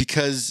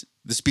 because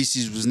the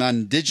species was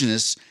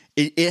non-indigenous,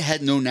 it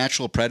had no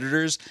natural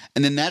predators.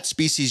 And then that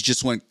species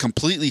just went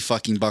completely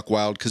fucking buck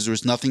wild because there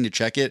was nothing to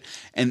check it,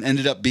 and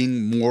ended up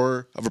being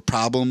more of a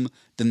problem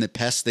than the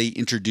pests they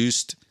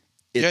introduced.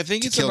 I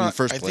think it's in the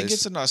first place. I think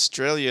it's in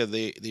Australia.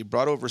 They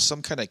brought over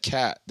some kind of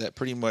cat that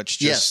pretty much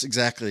just yes,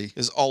 exactly,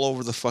 is all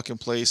over the fucking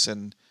place,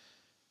 and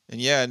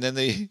then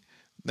they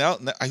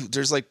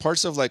there's like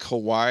parts of like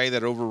Hawaii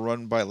that are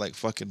overrun by like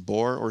fucking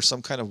boar or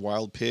some kind of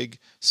wild pig,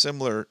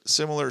 similar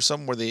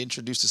somewhere they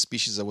introduced a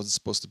species that wasn't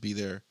supposed to be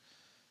there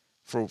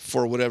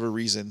for whatever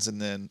reasons,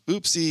 and then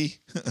oopsie,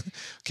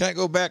 can't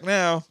go back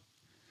now.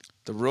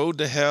 The road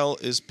to hell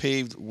is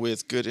paved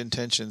with good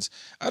intentions.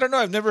 I don't know.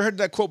 I've never heard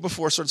that quote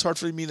before, so it's hard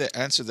for me to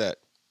answer that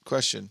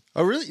question.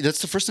 Oh, really?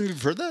 That's the first time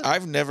you've heard that?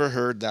 I've never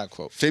heard that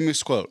quote.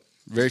 Famous quote.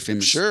 Very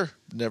famous. Sure.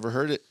 Never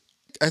heard it.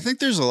 I think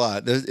there's a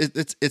lot.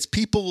 It's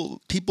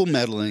people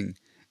meddling.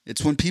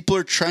 It's when people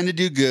are trying to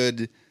do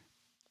good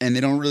and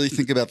they don't really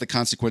think about the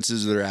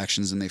consequences of their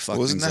actions, and they fuck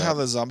Wasn't things that how up.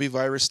 the zombie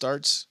virus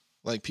starts?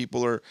 Like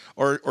people are,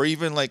 or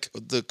even like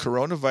the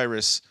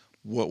coronavirus.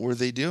 What were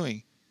they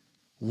doing?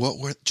 What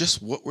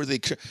were they?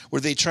 Were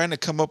they trying to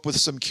come up with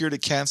some cure to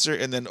cancer,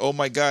 and then, oh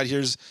my God,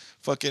 here's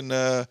fucking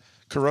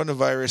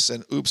coronavirus,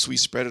 and oops, we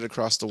spread it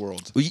across the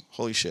world.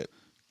 Holy shit.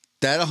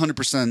 That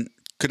 100%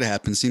 could have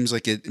happened. Seems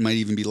like it might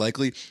even be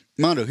likely.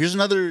 Mondo, here's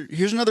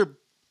another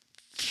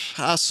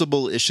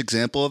possible-ish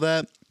example of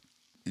that.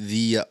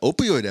 The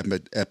opioid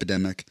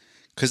epidemic.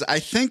 Because I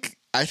think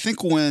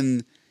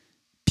when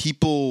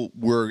people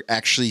were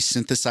actually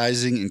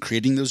synthesizing and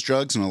creating those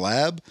drugs in a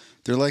lab,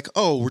 they're like,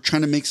 oh, we're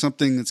trying to make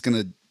something that's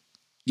going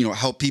to,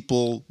 help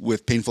people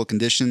with painful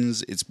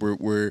conditions.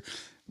 We're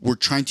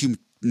trying to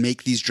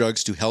make these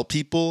drugs to help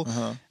people.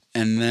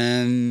 And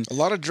then a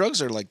lot of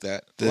drugs are like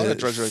that. A lot of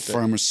drugs are like that.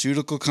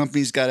 Pharmaceutical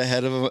companies got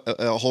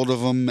a hold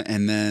of them,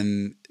 and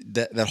then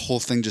that whole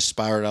thing just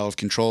spiraled out of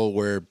control,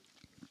 where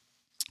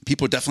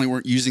people definitely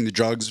weren't using the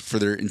drugs for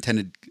their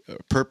intended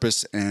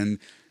purpose, and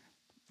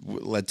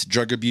led to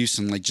drug abuse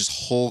and like just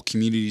whole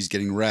communities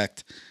getting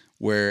wrecked.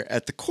 Where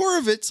at the core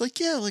of it, it's like,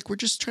 yeah, like we're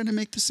just trying to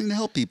make this thing to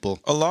help people.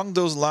 Along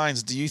those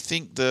lines, do you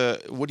think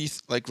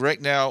like right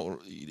now?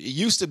 It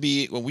used to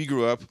be when we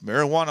grew up,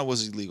 marijuana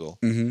was illegal.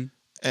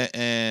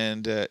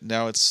 And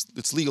now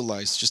it's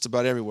legalized just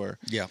about everywhere.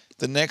 Yeah.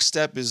 The next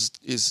step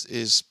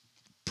is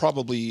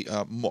probably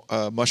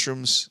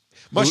mushrooms,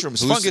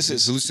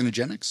 funguses,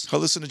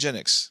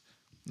 hallucinogenics.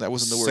 That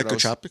wasn't the word.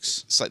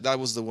 Psychotropics. That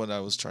was the one I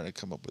was trying to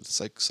come up with.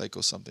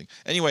 Psycho something.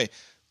 Anyway,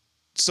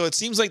 so it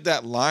seems like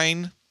that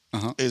line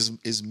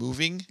is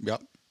moving.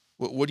 Yep.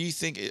 What do you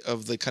think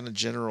of the kind of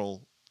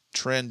general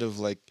trend of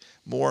like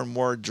more and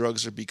more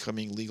drugs are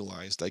becoming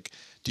legalized? Like,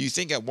 do you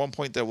think at one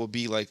point that will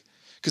be like?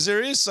 Because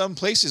there is some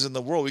places in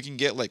the world we can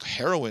get like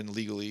heroin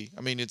legally.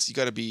 I mean, you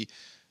got to be,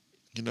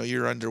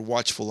 you're under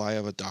watchful eye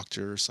of a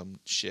doctor or some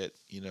shit.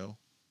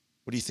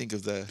 What do you think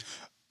of the?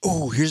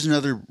 Oh, here's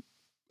another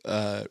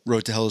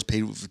road to hell is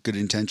paved with good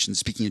intentions.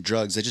 Speaking of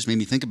drugs, that just made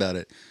me think about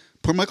it.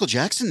 Poor Michael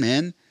Jackson,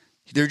 man.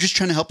 They were just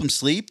trying to help him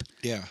sleep.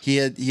 Yeah. He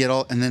had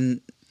all, and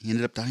then he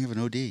ended up dying of an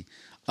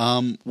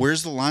OD.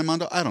 Where's the line,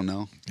 Mondo? I don't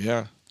know.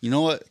 Yeah. You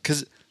know what?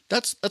 Because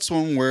that's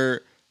one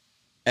where,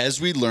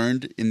 as we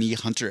learned in the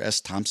Hunter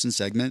S. Thompson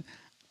segment,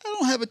 I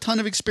don't have a ton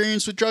of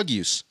experience with drug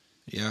use.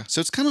 Yeah.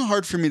 So it's kind of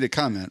hard for me to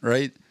comment,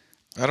 right?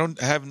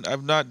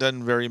 I've not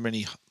done very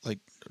many like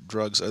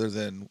drugs other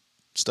than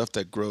stuff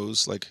that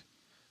grows, like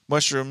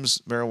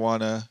mushrooms,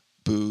 marijuana,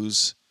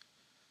 booze,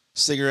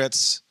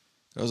 cigarettes.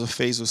 There was a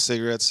phase with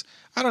cigarettes.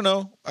 I don't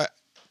know.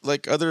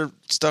 Like other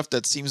stuff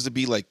that seems to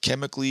be like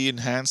chemically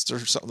enhanced or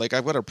something. Like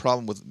I've got a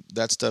problem with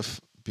that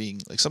stuff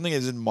being like something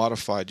that's been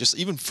modified. Just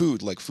even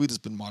food, like food has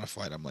been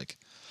modified. I'm like,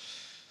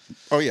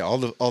 oh yeah, all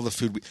the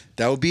food.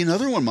 That would be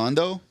another one,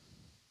 Mondo.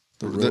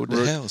 The road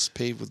to hell is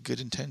paved with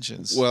good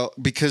intentions. Well,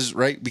 because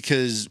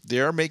they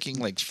are making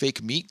like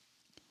fake meat.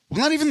 well,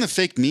 not even the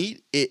fake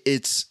meat.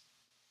 It's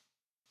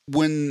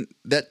when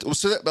that.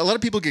 So that, a lot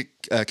of people get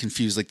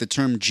confused, like the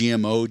term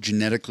GMO,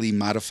 genetically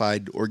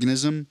modified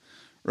organism,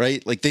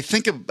 right? Like they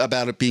think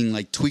about it being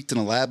like tweaked in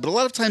a lab, but a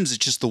lot of times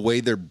it's just the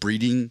way they're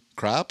breeding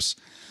crops.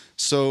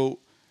 So,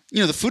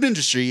 the food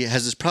industry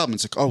has this problem.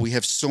 It's like, oh, we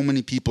have so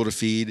many people to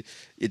feed.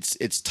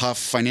 It's tough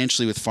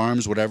financially with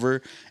farms,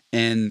 whatever.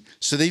 And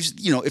so they've,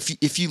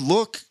 if you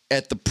look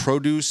at the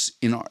produce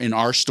in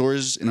our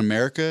stores in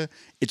America,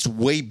 it's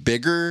way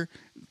bigger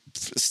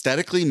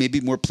aesthetically,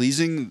 maybe more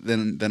pleasing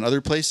than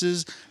other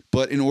places.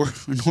 But in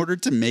order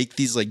to make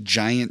these like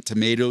giant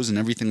tomatoes and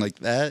everything like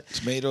that,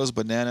 tomatoes,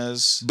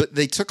 bananas, but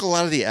they took a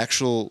lot of the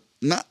actual.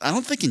 I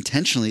don't think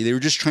intentionally. They were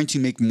just trying to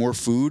make more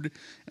food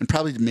and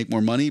probably to make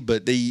more money,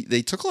 but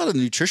they took a lot of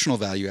the nutritional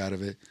value out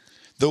of it.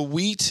 The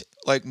wheat,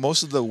 like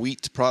most of the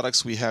wheat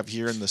products we have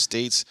here in the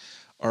States,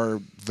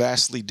 are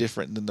vastly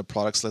different than the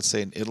products, let's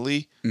say, in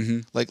Italy. Mm-hmm.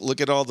 Like,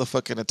 look at all the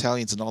fucking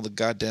Italians and all the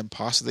goddamn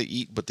pasta they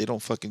eat, but they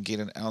don't fucking gain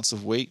an ounce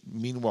of weight.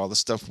 Meanwhile, the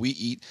stuff we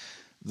eat,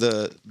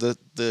 the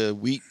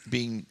wheat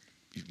being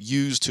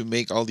used to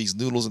make all these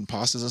noodles and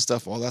pastas and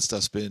stuff, all that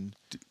stuff's been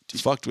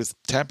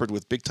tampered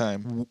with big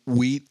time.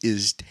 Wheat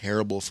is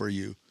terrible for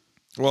you.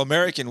 Well,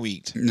 American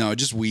wheat. No,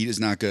 just wheat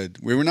is not good.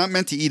 We were not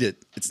meant to eat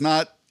it. It's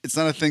not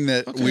a thing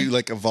that we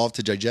like evolved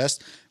to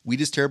digest. Wheat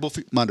is terrible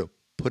for you. Mondo,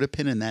 put a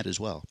pin in that as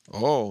well.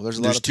 Oh, there's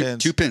a lot of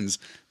pins. Two pins.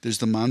 There's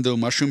the Mondo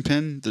mushroom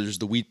pin. There's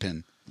the wheat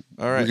pin.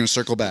 All right. We're going to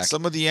circle back.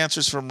 Some of the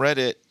answers from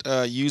Reddit.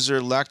 User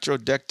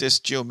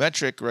Lactrodectus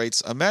Geometric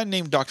writes, a man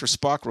named Dr.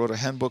 Spock wrote a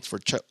handbook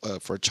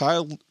for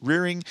child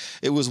rearing.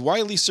 It was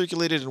widely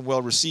circulated and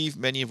well received.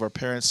 Many of our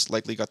parents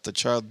likely got the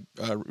child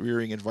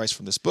rearing advice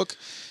from this book.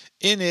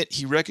 In it,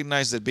 he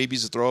recognized that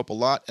babies throw up a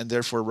lot and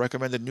therefore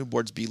recommended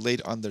newborns be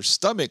laid on their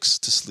stomachs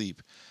to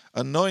sleep.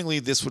 Unknowingly,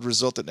 this would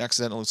result in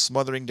accidental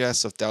smothering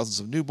deaths of thousands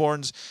of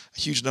newborns, a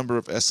huge number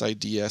of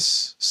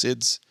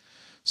SIDS,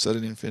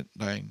 sudden infant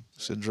dying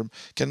syndrome.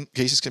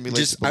 Cases can be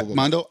just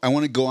Mondo, I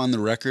want to go on the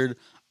record.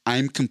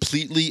 I'm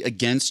completely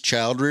against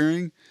child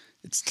rearing.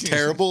 It's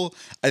terrible.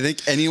 I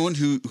think anyone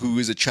who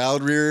is a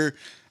child rearer,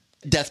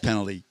 death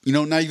penalty.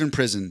 Not even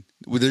prison.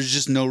 There's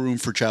just no room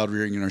for child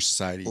rearing in our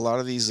society. A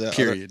lot of these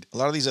period. A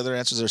lot of these other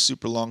answers are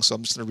super long, so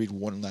I'm just going to read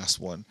one last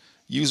one.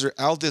 User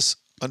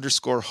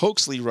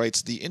Aldis_Hoaxley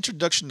writes, the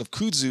introduction of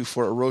kudzu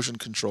for erosion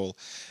control.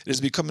 It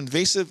has become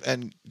invasive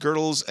and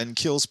girdles and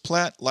kills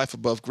plant life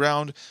above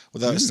ground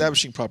without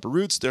establishing proper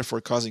roots,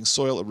 therefore causing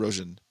soil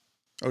erosion.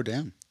 Oh,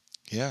 damn.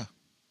 Yeah.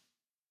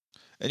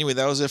 Anyway,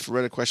 that was it for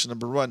Reddit question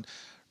number 1.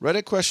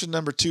 Reddit question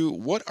number 2,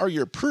 what are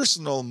your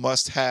personal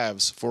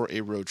must-haves for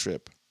a road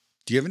trip?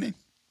 Do you have any?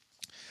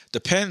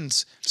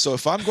 Depends. So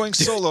if I'm going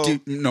solo...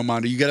 Dude, no,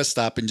 Mondo, you got to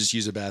stop and just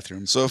use a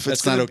bathroom. So if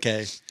That's not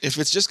okay. If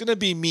it's just going to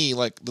be me,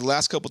 like the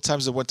last couple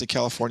times I went to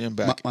California and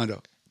back...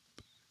 Mondo,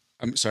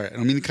 I'm sorry. I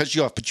don't mean to cut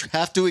you off, but you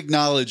have to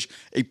acknowledge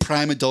a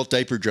prime adult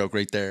diaper joke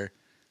right there.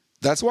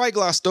 That's why I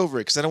glossed over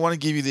it, because I don't want to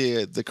give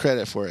you the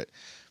credit for it.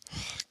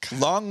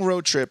 Long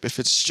road trip, if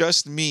it's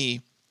just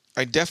me...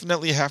 I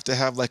definitely have to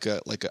have like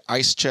a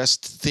ice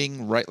chest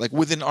thing, right? Like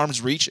within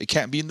arm's reach. It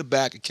can't be in the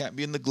back. It can't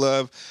be in the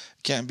glove.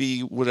 It can't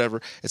be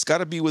whatever. It's got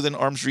to be within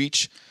arm's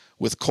reach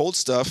with cold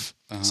stuff,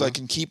 so I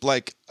can keep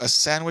like a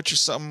sandwich or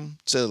something.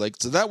 So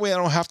that way I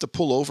don't have to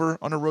pull over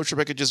on a road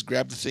trip. I could just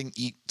grab the thing,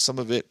 eat some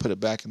of it, put it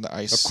back in the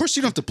ice. Of course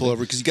you don't have to pull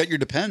over because you got your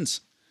Depends.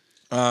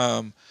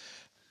 Have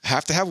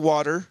to have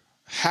water.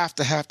 Have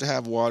to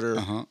have water.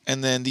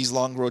 And then these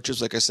long road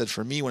trips, like I said,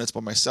 for me when it's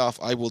by myself,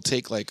 I will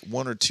take like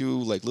one or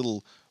two like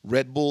little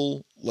Red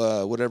Bull,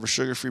 whatever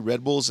sugar-free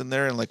Red Bulls in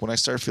there, and like when I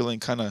start feeling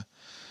kind of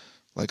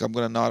like I'm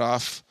gonna nod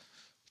off,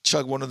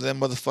 chug one of them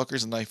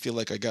motherfuckers, and I feel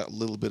like I got a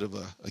little bit of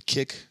a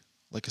kick,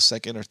 like a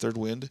second or third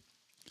wind.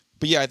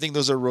 But yeah, I think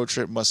those are road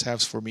trip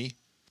must-haves for me.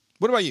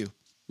 What about you?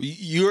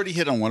 You already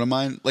hit on one of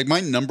mine. Like my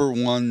number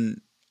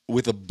one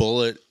with a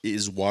bullet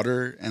is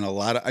water, and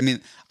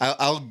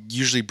I'll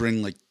usually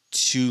bring like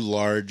 2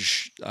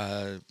 large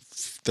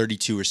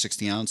 32 or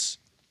 60 ounce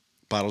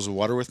bottles of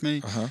water with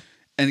me.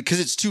 And because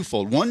it's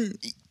twofold. One,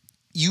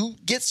 you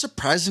get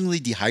surprisingly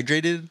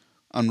dehydrated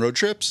on road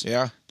trips.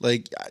 Yeah.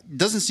 Like, it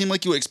doesn't seem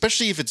like you would,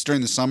 especially if it's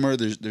during the summer,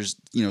 there's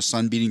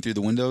sun beating through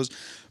the windows.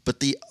 But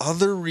the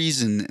other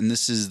reason, and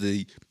this is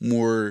the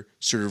more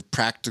sort of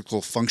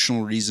practical,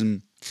 functional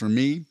reason for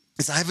me,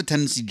 is I have a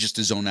tendency just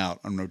to zone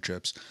out on road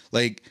trips.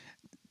 Like,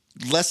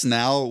 less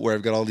now where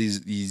I've got all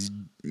these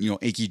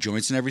achy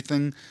joints and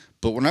everything.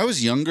 But when I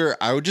was younger,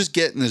 I would just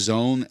get in the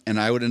zone and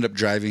I would end up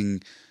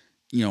driving,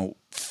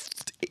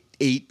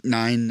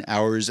 8-9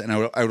 hours, and I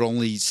would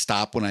only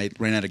stop when I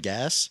ran out of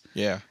gas.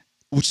 Yeah.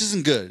 Which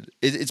isn't good.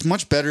 It's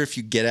much better if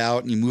you get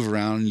out and you move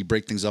around and you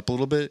break things up a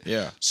little bit.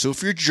 Yeah. So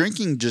if you're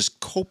drinking just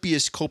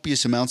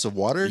copious amounts of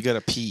water, you gotta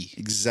pee.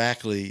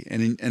 Exactly,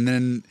 and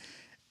then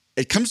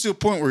it comes to a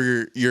point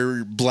where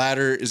your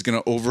bladder is going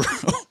to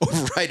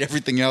override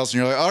everything else, and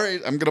you're like, all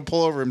right, I'm going to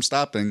pull over. I'm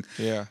stopping.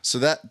 Yeah. So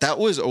that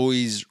was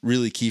always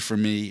really key for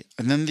me.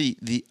 And then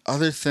the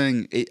other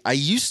thing, I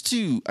used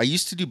to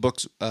do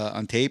books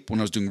on tape when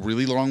I was doing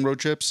really long road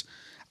trips.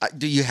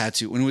 You had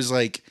to. When it was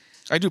like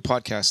I do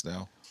podcasts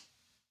now.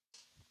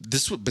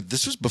 but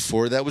this was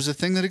before that was a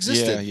thing that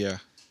existed. Yeah.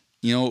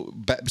 You know,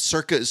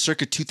 circa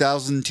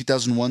 2000,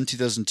 2001,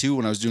 2002,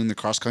 when I was doing the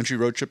cross country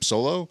road trip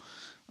solo,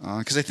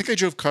 because I think I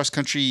drove cross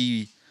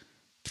country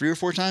 3 or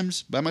 4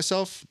 times by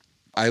myself.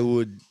 I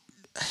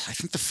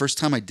think the first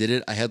time I did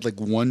it, I had like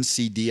one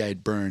CD I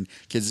had burned,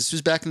 because this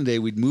was back in the day.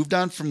 We'd moved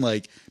on from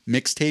like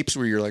mixtapes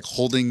where you're like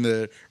holding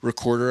the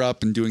recorder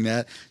up and doing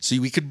that, so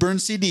we could burn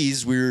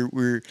CDs.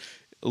 We're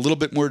a little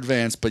bit more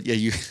advanced, but yeah,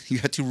 you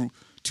had to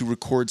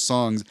record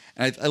songs,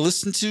 and I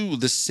listened to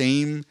the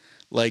same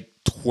like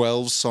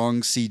 12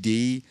 song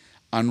CD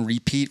on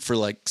repeat for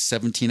like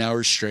 17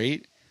 hours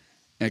straight,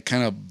 and it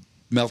kind of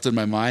melted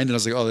my mind, and I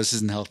was like, oh, this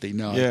isn't healthy.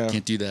 No, I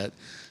can't do that.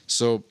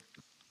 So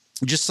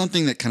just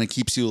something that kind of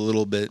keeps you a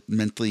little bit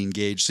mentally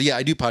engaged. So yeah,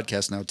 I do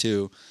podcasts now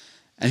too.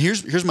 And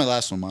here's my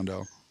last one,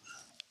 Mondo.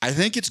 I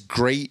think it's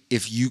great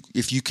if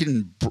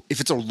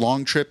it's a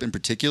long trip in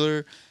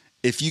particular,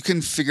 if you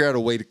can figure out a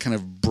way to kind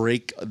of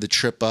break the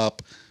trip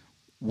up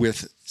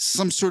with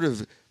some sort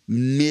of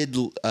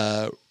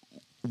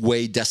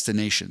way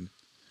destination.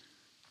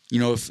 You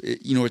know,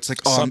 it's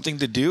like something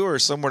to do, or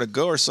somewhere to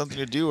go, or something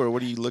to do, or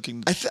what are you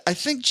looking? I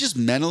think just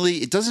mentally,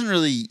 it doesn't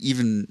really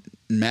even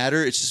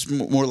matter. It's just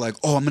more like,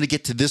 oh, I'm going to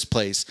get to this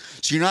place.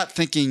 So you're not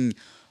thinking,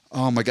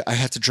 oh my God, I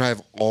have to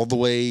drive all the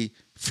way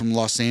from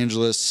Los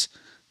Angeles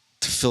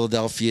to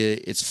Philadelphia.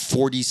 It's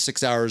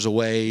 46 hours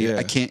away. Yeah.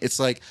 I can't. It's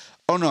like,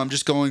 oh no, I'm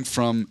just going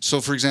from.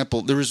 So for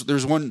example, there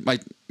was one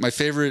my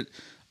favorite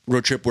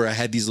road trip where I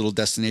had these little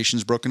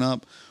destinations broken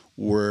up.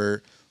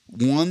 Where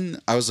one,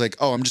 I was like,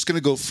 oh, I'm just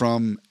gonna go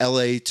from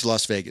LA to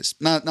Las Vegas.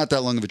 Not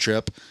that long of a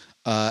trip.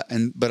 But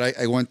I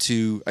got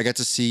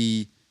to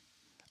see.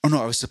 Oh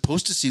no, I was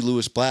supposed to see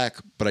Lewis Black,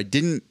 but I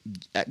didn't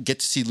get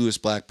to see Lewis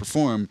Black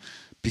perform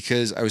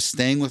because I was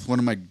staying with one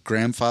of my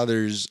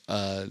grandfather's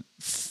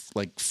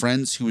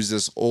friends who was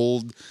this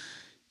old.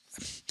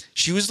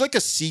 She was like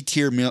a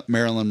C-tier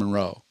Marilyn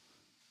Monroe.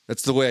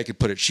 That's the way I could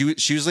put it. She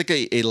was like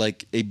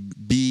a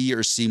B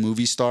or C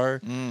movie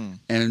star,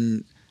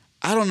 and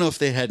I don't know if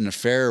they had an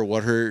affair or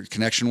what her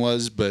connection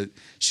was, but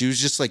she was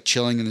just like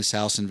chilling in this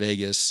house in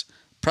Vegas,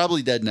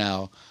 probably dead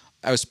now.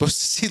 I was supposed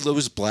to see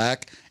Lewis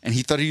Black, and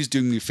he thought he was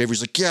doing me a favor.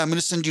 He's like, yeah, I'm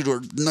going to send you to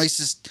the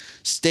nicest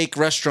steak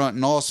restaurant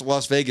in all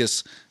Las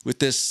Vegas with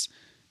this,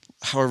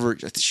 however,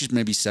 I think she's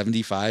maybe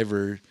 75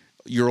 or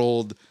year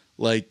old,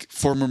 like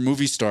former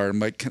movie star. I'm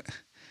like, can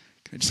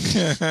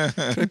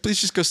I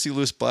please just go see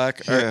Lewis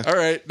Black? Yeah. All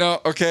right.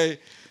 No. Okay.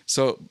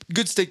 So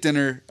good steak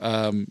dinner.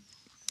 And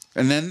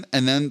then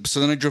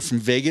I drove from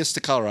Vegas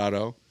to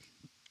Colorado,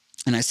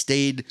 and I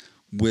stayed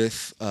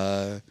with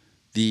the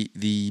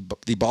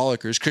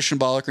Bollickers. Christian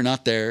Bollicker,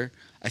 not there.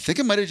 I think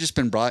it might have just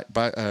been Brian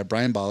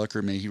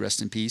Bollicker. May he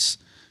rest in peace.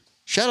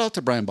 Shout out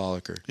to Brian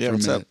Bollicker. Yeah, for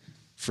what's up?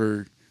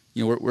 For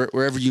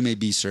wherever you may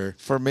be, sir.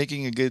 For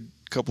making a good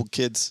couple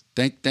kids.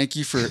 Thank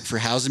you for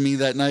housing me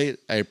that night.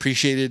 I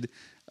appreciated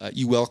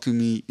you welcoming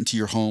me into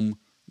your home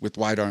with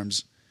wide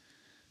arms.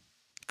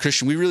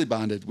 Christian, we really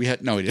bonded. We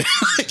didn't. He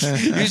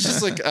was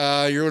just like,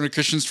 you're one of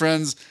Christian's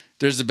friends.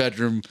 There's the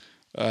bedroom.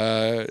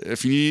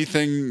 If you need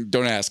anything,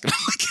 don't ask.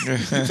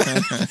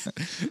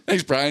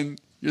 Thanks, Brian.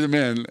 You're the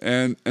man.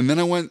 And then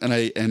I went and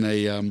I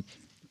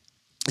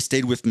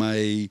stayed with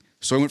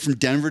so I went from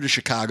Denver to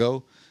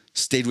Chicago,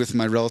 stayed with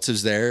my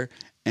relatives there.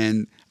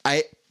 And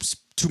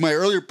to my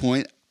earlier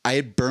point, I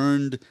had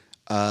burned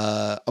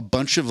a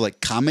bunch of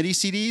like comedy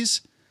CDs,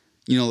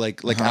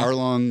 like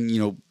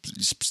hour-long,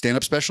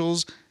 stand-up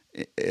specials,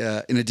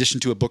 in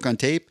addition to a book on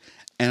tape.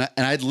 And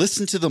I'd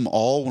listened to them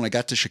all when I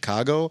got to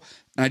Chicago,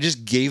 and I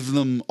just gave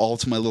them all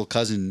to my little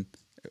cousin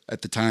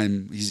at the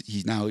time.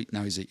 He's now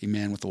he's a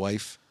man with a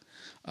wife.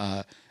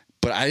 But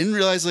I didn't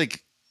realize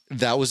like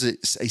that was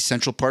a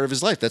central part of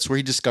his life. That's where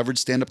he discovered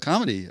stand-up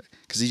comedy,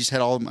 because he just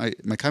had all of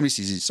my comedy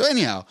CDs. So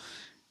anyhow,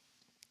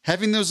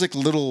 having those like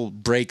little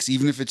breaks,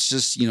 even if it's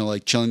just,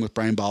 like chilling with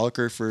Brian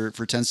Bollicker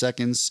for 10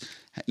 seconds,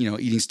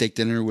 eating steak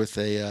dinner with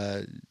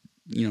a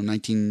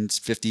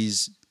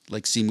 1950s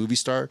like C movie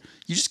star,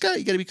 you got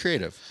to be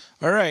creative.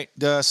 All right.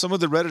 Some of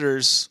the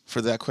Redditors for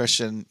that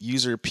question,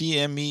 user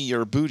PM me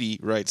your booty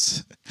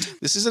writes,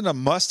 this isn't a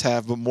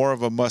must-have, but more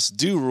of a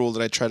must-do rule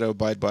that I try to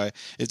abide by.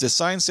 If the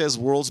sign says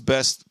world's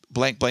best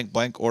blank, blank,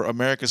 blank, or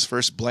America's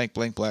first blank,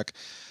 blank, blank,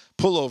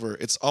 pull over.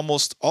 It's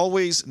almost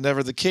always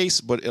never the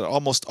case, but it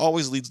almost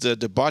always leads to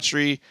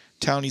debauchery,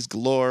 townies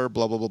galore,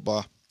 blah, blah, blah,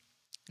 blah.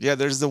 Yeah,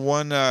 there's the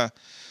one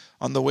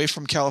on the way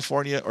from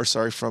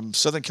from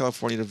Southern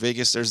California to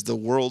Vegas. There's the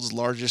world's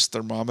largest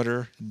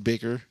thermometer in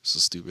Baker. So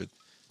stupid.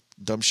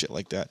 Dumb shit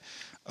like that.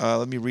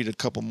 Let me read a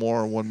couple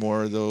more. One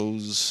more of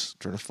those.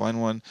 Trying to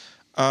find one.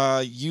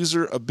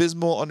 User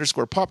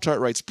abysmal_Pop-Tart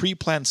writes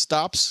pre-planned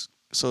stops.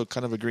 So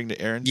kind of agreeing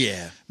to Aaron.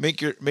 Yeah.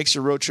 Makes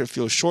your road trip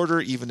feel shorter,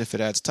 even if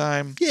it adds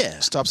time. Yeah.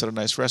 Stops at a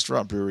nice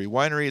restaurant, brewery,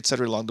 winery,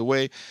 etc. along the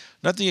way.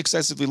 Nothing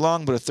excessively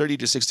long, but a 30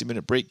 to 60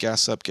 minute break,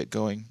 gas up, get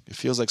going. It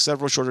feels like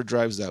several shorter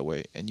drives that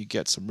way, and you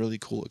get some really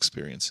cool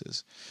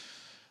experiences.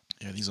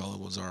 Yeah, these all the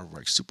ones are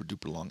like super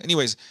duper long.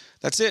 Anyways,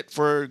 that's it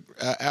for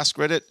Ask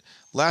Reddit.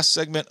 Last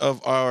segment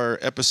of our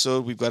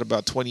episode. We've got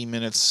about 20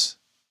 minutes,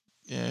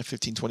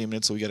 15, 20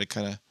 minutes, so we got to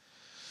kind of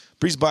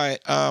breeze by.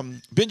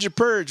 Binge or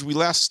Purge, we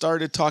last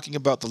started talking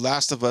about The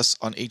Last of Us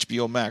on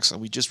HBO Max,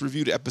 and we just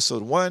reviewed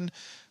episode 1.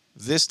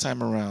 This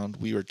time around,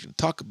 we were going to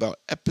talk about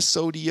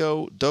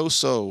Episodio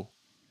Doso.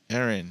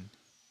 Aaron,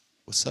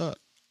 what's up?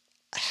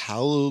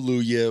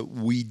 Hallelujah.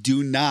 We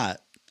do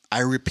not. I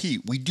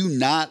repeat, we do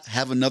not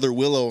have another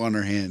Willow on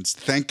our hands.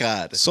 Thank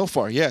God. So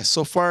far, yes.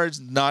 So far,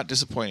 it's not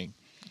disappointing.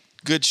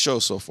 Good show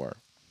so far.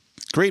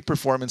 Great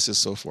performances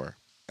so far.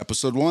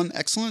 Episode 1,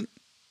 excellent.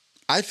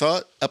 I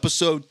thought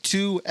episode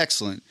 2,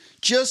 excellent.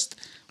 Just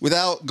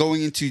without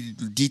going into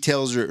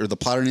details or the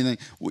plot or anything,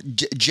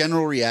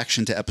 general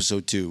reaction to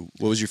episode 2.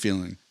 What was your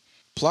feeling?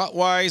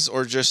 Plot-wise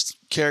or just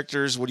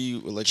characters? What do you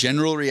like?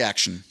 General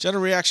reaction.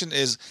 General reaction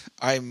is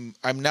I'm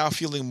now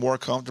feeling more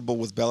comfortable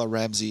with Bella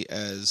Ramsey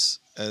as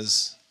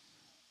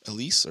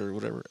Elise or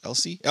whatever.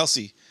 Elsie.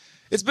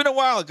 It's been a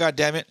while,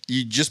 goddammit.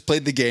 You just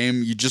played the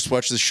game, you just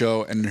watched the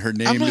show, and her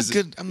name I'm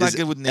not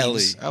good with names.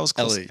 Ellie. I was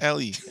close.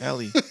 Ellie.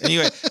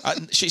 Anyway,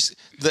 she's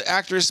the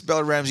actress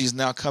Bella Ramsey is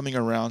now coming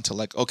around to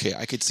like, okay,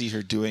 I could see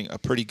her doing a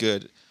pretty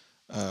good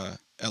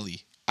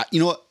Ellie. You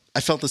know what? I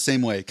felt the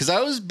same way because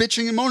I was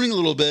bitching and moaning a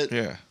little bit.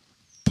 Yeah.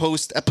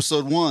 Post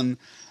episode 1.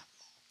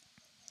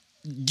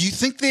 Do you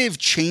think they've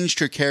changed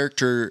her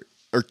character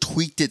or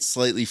tweaked it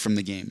slightly from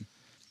the game?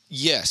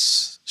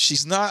 Yes,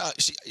 she's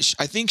not.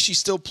 I think she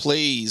still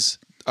plays.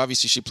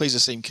 Obviously, she plays the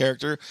same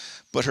character,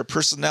 but her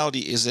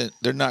personality isn't.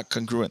 They're not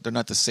congruent. They're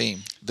not the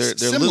same. They're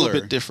a little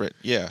bit different.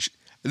 Yeah.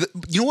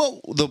 You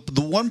know what?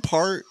 The one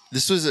part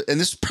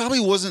this probably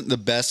wasn't the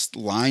best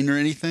line or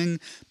anything,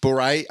 but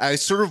where I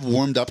sort of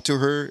warmed up to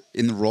her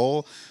in the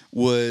role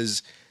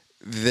was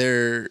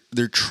they're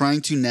trying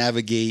to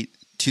navigate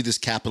to this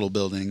Capitol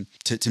building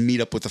to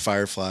meet up with the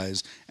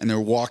Fireflies, and they're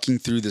walking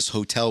through this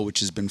hotel which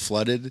has been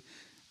flooded.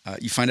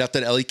 You find out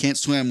that Ellie can't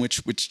swim,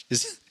 which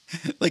is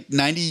like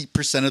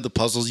 90% of the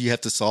puzzles you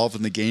have to solve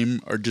in the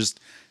game are just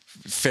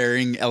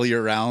ferrying Ellie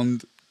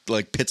around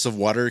like pits of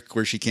water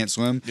where she can't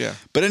swim. Yeah.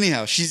 But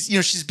anyhow,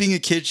 she's being a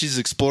kid, she's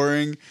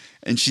exploring,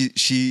 and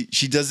she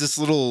does this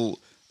little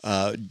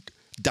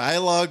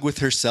dialogue with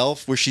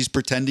herself where she's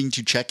pretending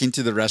to check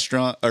into the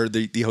restaurant or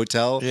the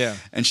hotel. Yeah.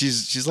 And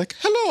she's like,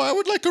 "Hello, I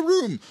would like a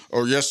room."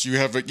 "Oh, yes, you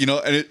have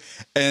it."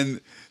 And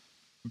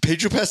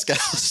Pedro Pascal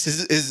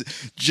is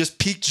just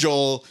peak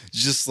Joel,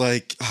 just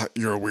like, "Oh,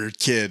 you're a weird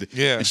kid."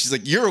 Yeah. And she's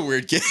like, "You're a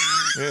weird kid."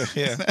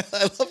 Yeah.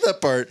 I love that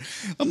part.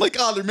 I'm like,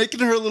 oh, they're making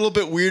her a little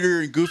bit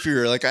weirder and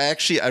goofier. Like,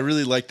 I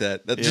really like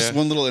that. Just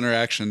one little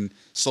interaction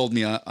sold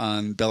me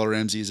on Bella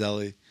Ramsey's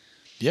Ellie.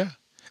 Yeah.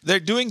 They're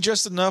doing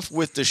just enough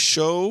with the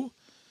show.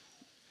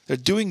 They're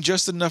doing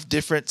just enough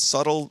different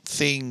subtle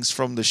things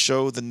from the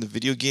show than the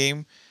video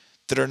game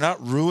that are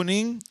not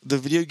ruining the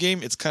video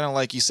game. It's kind of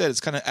like you said, it's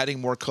kind of adding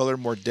more color,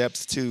 more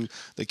depth to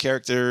the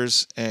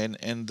characters, and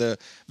the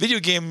video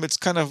game, it's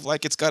kind of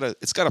like it's got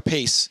a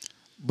pace,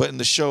 but in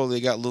the show they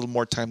got a little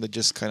more time to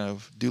just kind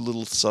of do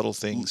little subtle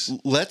things.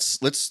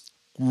 Let's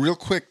real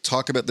quick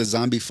talk about the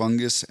zombie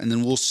fungus, and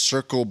then we'll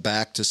circle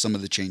back to some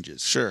of the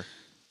changes. Sure.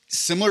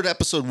 Similar to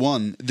episode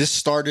 1, this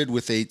started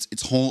with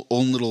its whole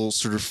own little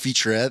sort of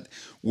featurette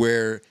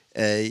where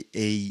I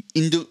think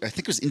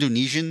it was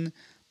Indonesian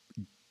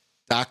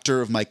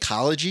doctor of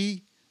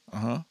mycology,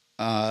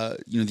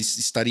 the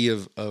study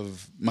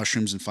of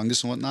mushrooms and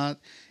fungus and whatnot,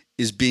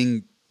 is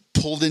being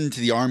pulled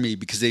into the army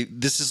because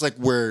this is like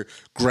where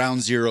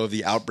ground zero of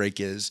the outbreak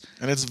is,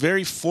 and it's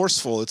very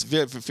forceful. It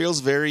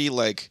feels very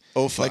like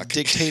like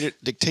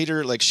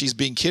dictator. Like she's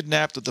being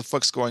kidnapped. What the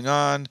fuck's going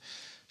on?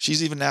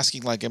 She's even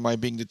asking like, "Am I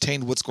being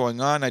detained? What's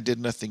going on? I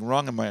did nothing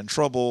wrong. Am I in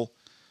trouble?"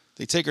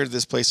 They take her to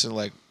this place and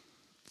like,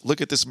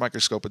 "Look at this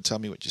microscope and tell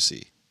me what you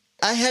see."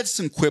 I had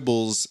some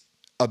quibbles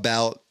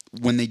about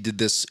when they did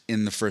this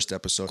in the first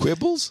episode.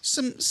 Quibbles?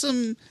 Some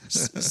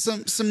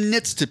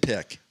nits to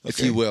pick,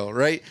 if you will,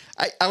 right?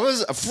 I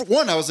was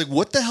like,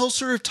 what the hell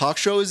sort of talk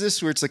show is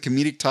this where it's a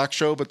comedic talk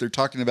show, but they're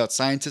talking about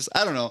scientists?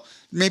 I don't know.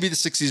 Maybe the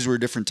 60s were a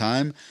different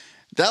time.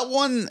 That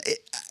one,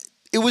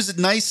 it was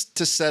nice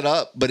to set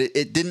up, but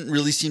it didn't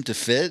really seem to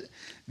fit.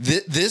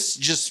 This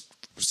just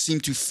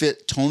seemed to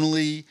fit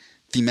tonally,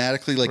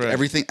 thematically, like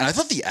everything. And I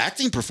thought the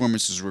acting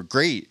performances were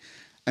great.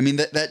 I mean,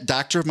 that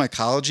doctor of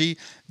mycology,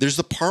 there's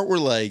the part where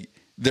like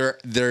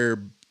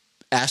they're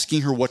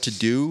asking her what to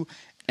do,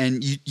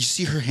 and you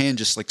see her hand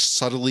just like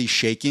subtly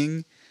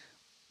shaking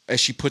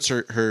as she puts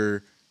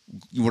her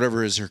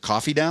whatever is her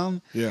coffee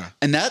down. Yeah.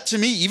 And that to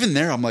me, even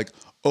there, I'm like,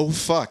 oh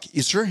fuck,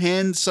 is her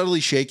hand subtly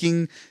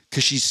shaking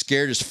because she's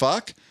scared as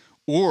fuck?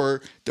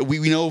 Or that we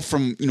know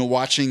from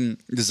watching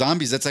the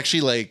zombies, that's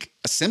actually like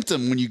a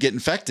symptom when you get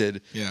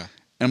infected. Yeah.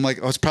 And I'm like,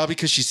 oh, it's probably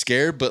because she's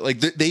scared, but like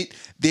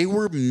they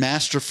were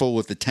masterful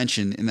with the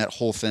tension in that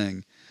whole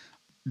thing.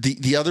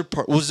 The other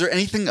part, was there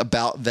anything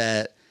about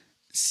that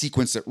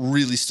sequence that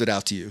really stood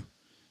out to you?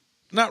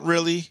 Not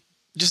really.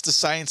 Just the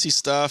sciencey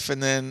stuff,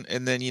 and then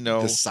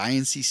the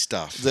sciencey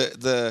stuff.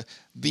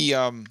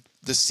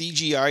 the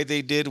CGI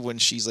they did when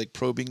she's like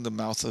probing the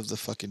mouth of the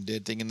fucking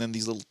dead thing, and then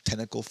these little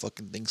tentacle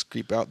fucking things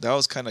creep out. That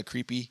was kind of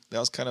creepy. That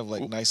was kind of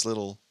like nice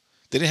little.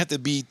 They didn't have to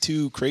be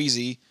too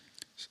crazy.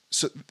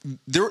 So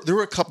there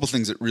were a couple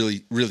things that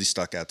really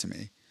stuck out to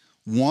me.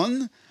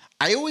 One,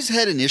 I always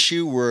had an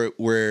issue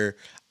where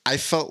I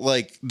felt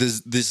like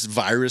this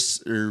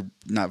virus, or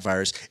not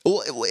virus,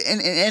 well, in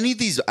any of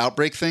these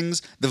outbreak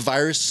things, the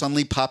virus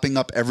suddenly popping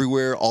up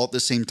everywhere all at the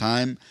same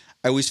time.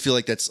 I always feel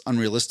like that's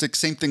unrealistic.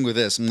 Same thing with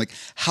this. I'm like,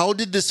 how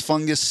did this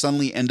fungus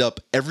suddenly end up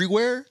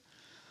everywhere?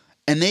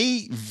 And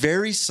they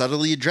very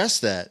subtly address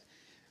that,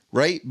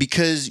 right?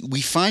 Because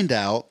we find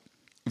out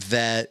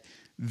that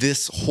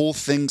this whole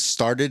thing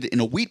started in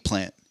a wheat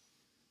plant,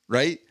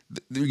 right?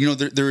 You know,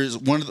 there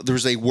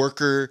was a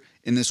worker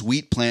in this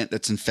wheat plant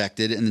that's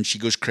infected, and then she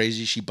goes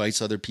crazy. She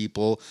bites other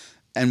people,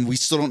 and we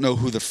still don't know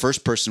who the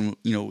first person,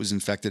 was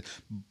infected.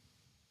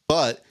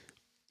 But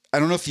I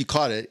don't know if you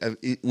caught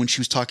it when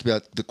she was talking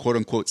about the quote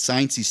unquote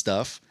sciencey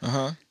stuff.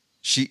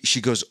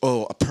 She goes,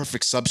 "Oh, a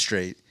perfect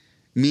substrate,"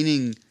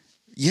 meaning,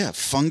 yeah,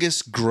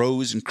 fungus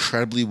grows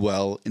incredibly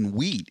well in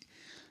wheat.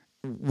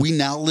 We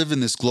now live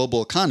in this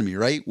global economy,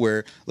 right?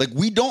 Where like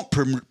we don't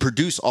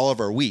produce all of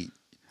our wheat.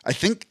 I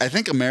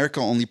think America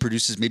only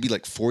produces maybe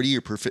like 40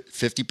 or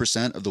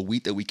 50% of the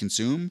wheat that we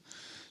consume.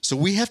 So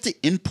we have to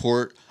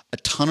import a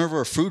ton of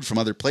our food from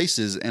other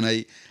places. And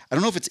I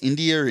don't know if it's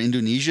India or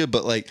Indonesia,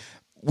 but like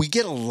we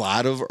get a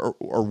lot of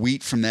our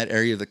wheat from that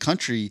area of the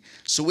country.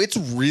 So it's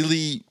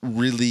really,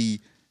 really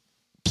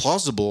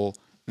plausible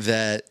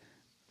that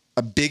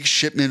a big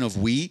shipment of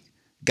wheat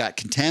got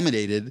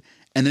contaminated,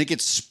 and then it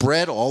gets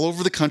spread all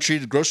over the country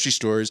to grocery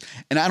stores.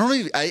 And I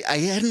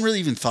hadn't really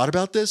even thought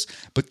about this,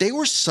 but they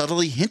were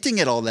subtly hinting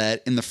at all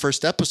that in the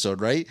first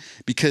episode, right?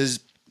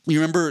 Because you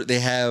remember they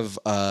have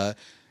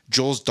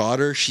Joel's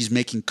daughter, she's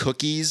making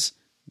cookies,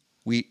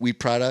 wheat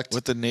product.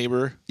 With the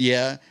neighbor.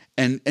 Yeah.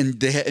 And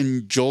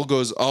Joel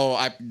goes, "Oh,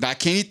 I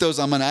can't eat those.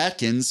 I'm on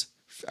Atkins."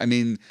 I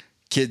mean,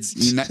 kids,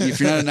 if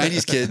you're not a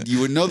 90s kid,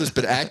 you wouldn't know this,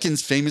 but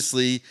Atkins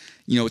famously,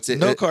 it's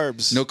no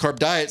carbs, no carb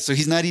diet. So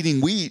he's not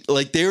eating wheat.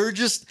 Like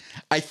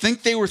I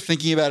think they were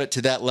thinking about it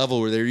to that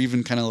level where they're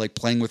even kind of like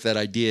playing with that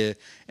idea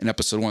in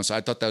episode 1. So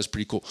I thought that was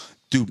pretty cool.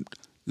 Dude,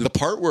 the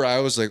part where I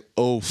was like,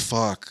 "Oh,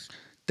 fuck,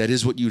 that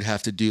is what you'd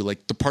have to do."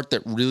 Like the part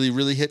that really,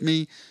 really hit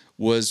me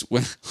was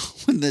when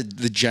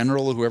the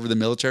general, whoever the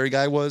military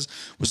guy was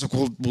like,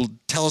 well,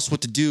 tell us what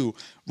to do,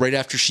 right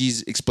after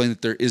she's explained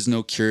that there is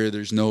no cure,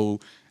 there's no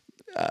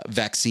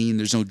vaccine,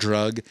 there's no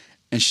drug,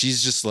 and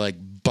she's just like,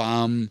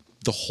 bomb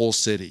the whole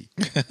city.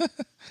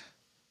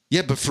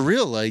 Yeah, but for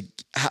real, like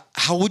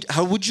how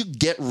would you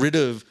get rid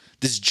of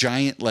this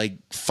giant like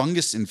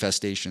fungus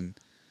infestation?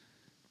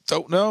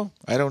 Don't know.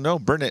 I don't know.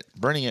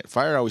 Burning it.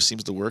 Fire always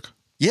seems to work.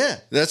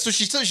 Yeah, that's what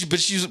she said. But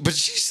she's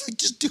like,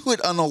 just do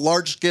it on a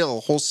large scale,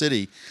 a whole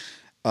city,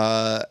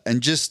 and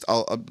just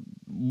I'll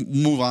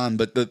move on.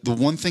 But the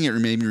one thing it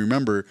made me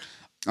remember,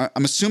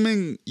 I'm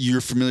assuming you're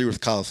familiar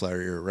with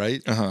cauliflower ear,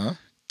 right?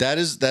 That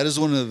is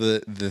one of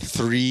the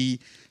three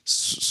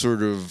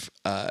sort of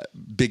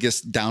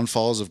biggest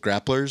downfalls of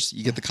grapplers.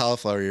 You get the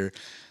cauliflower ear.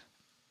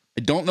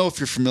 I don't know if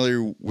you're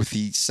familiar with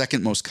the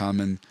second most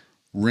common,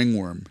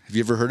 ringworm. Have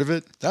you ever heard of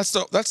it? That's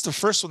the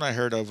first one I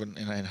heard of in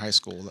high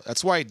school.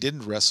 That's why I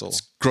didn't wrestle.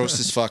 It's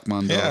gross as fuck,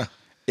 Mondo. Yeah.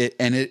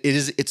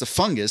 It's a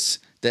fungus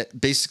that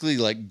basically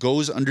like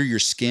goes under your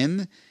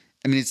skin.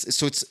 I mean,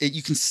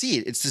 you can see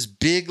it. It's this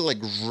big like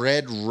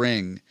red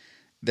ring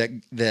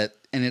and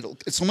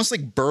it's almost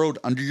like burrowed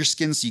under your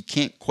skin, so you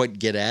can't quite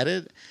get at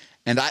it.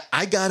 And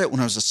I got it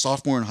when I was a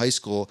sophomore in high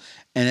school,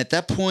 and at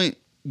that point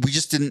we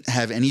just didn't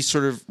have any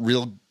sort of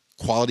real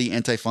quality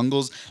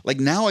antifungals.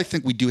 Like now I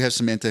think we do have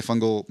some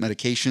antifungal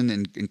medication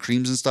and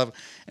creams and stuff,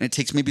 and it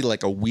takes maybe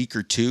like a week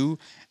or two.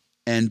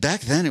 And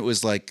back then it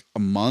was like a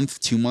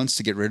month, 2 months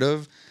to get rid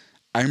of.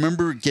 I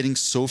remember getting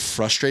so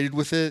frustrated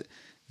with it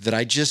that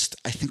I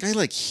think I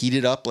like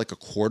heated up like a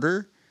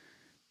quarter.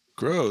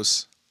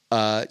 Gross.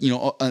 On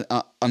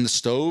the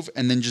stove,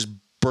 and then just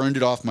burned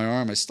it off my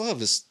arm. I still have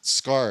this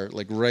scar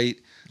like right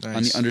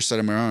on the underside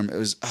of my arm. It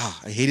was,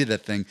 I hated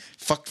that thing.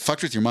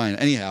 Fucked with your mind.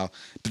 Anyhow,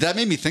 but that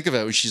made me think of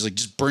it when she's like,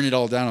 just burn it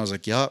all down. I was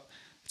like, yup,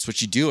 that's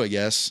what you do, I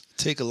guess.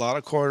 Take a lot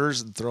of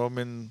quarters and throw them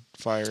in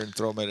fire and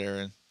throw them at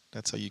Aaron.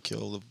 That's how you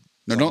kill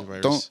the No,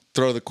 don't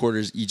throw the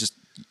quarters. You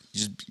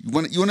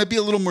want to be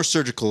a little more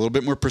surgical, a little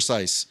bit more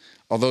precise.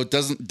 Although it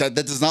doesn't, that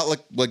does not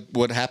look like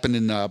what happened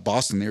in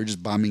Boston. They were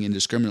just bombing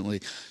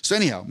indiscriminately. So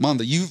anyhow,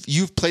 Mondo,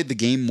 you've played the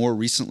game more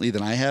recently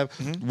than I have.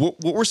 Mm-hmm.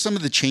 What were some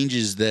of the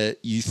changes that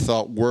you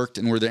thought worked,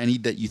 and were there any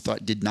that you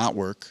thought did not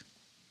work?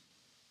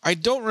 I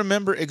don't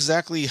remember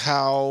exactly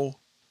how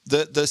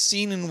the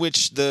scene in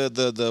which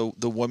the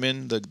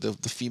woman, the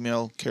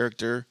female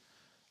character,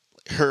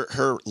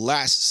 her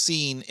last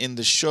scene in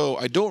the show.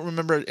 I don't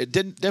remember. It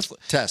didn't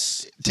definitely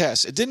Tess.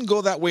 It didn't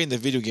go that way in the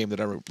video game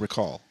that I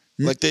recall.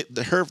 Like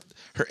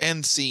her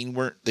end scene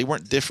weren't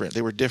different.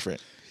 They were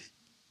different.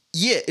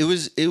 Yeah, it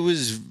was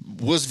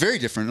very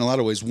different in a lot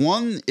of ways.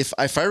 One, if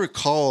I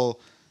recall,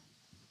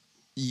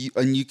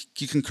 you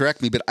can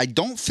correct me, but I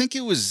don't think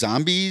it was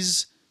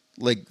zombies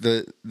like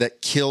that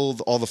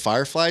killed all the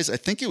fireflies. I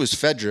think it was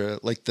Fedra,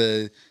 like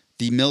the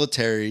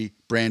military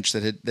branch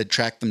that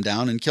tracked them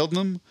down and killed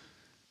them.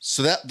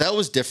 So that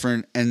was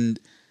different, and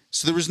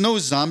so there was no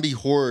zombie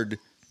horde,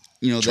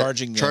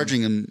 charging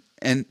them.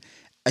 And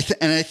I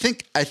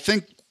think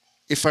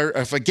if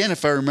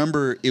I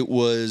remember, it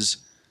was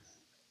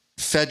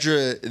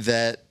Fedra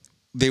that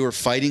they were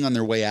fighting on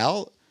their way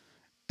out.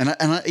 I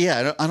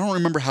don't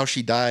remember how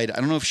she died. I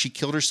don't know if she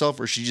killed herself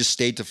or she just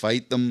stayed to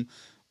fight them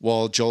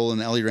while Joel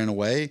and Ellie ran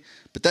away.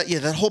 But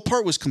that whole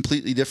part was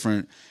completely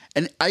different.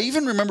 And I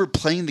even remember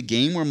playing the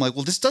game where I'm like,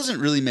 well, this doesn't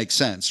really make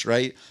sense,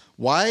 right?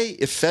 Why,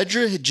 if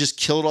Fedra had just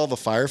killed all the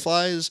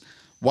fireflies,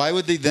 why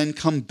would they then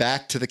come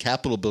back to the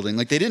Capitol building?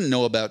 Like, they didn't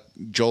know about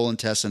Joel and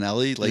Tess and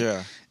Ellie. Like,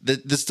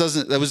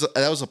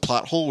 that was a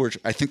plot hole where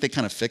I think they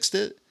kind of fixed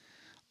it.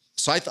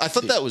 So I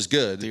thought that was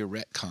good. They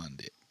retconned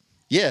it.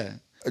 Yeah.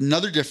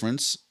 Another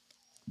difference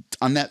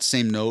on that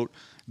same note,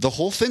 the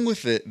whole thing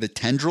with the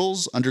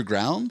tendrils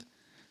underground.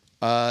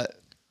 That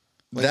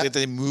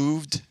they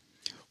moved.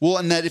 Well,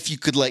 and that if you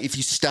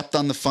stepped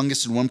on the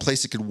fungus in one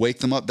place, it could wake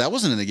them up. That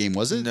wasn't in the game,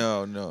 was it?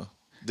 No.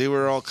 They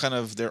were all kind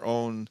of their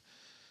own.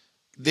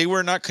 They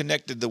were not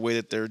connected the way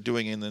that they're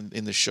doing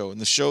in the show. In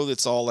the show,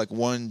 it's all like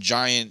one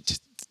giant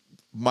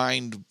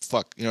mind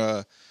fuck.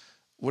 What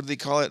do they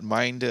call it?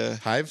 Mind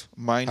hive.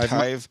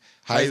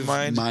 Hive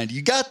mind.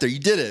 You got there. You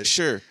did it.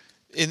 Sure.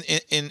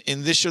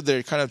 In this show,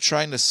 they're kind of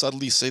trying to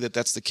subtly say that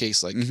that's the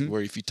case. Like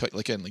where if you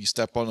you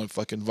step on a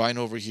fucking vine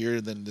over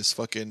here, then this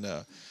fucking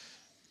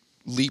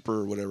leaper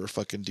or whatever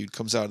fucking dude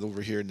comes out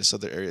over here in this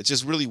other area. It's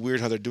just really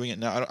weird how they're doing it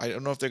now. I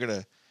don't know if they're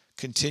gonna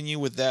continue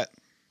with that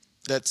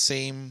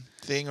same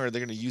thing or they're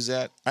gonna use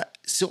that.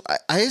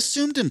 I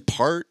assumed in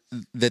part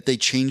that they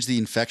changed the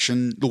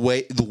infection, the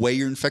way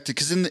you're infected,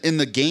 because in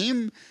the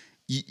game,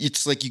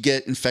 it's like you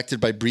get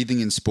infected by breathing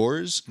in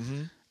spores.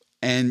 Mm-hmm.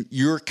 And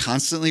you're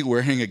constantly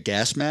wearing a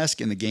gas mask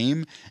in the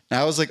game. And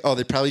I was like, oh,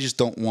 they probably just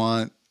don't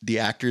want the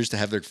actors to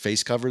have their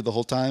face covered the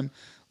whole time.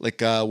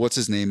 Like, what's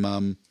his name?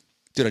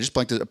 Dude, I just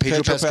blanked it.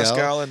 Pedro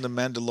Pascal and the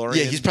Mandalorian.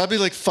 Yeah, he's probably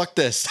like, fuck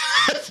this.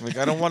 Like,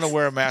 I don't want to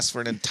wear a mask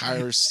for an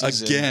entire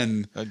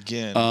season.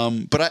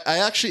 Again. But I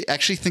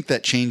actually think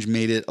that change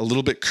made it a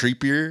little bit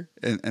creepier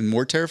and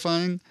more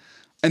terrifying.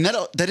 And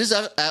that is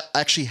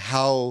actually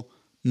how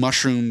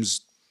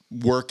mushrooms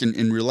work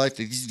in real life.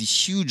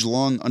 These huge,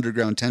 long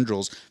underground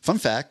tendrils. Fun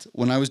fact: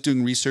 when I was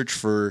doing research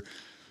for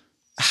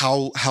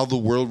how the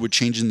world would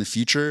change in the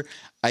future,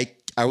 I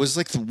was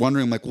like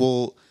wondering, like,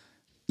 well,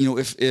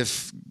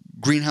 if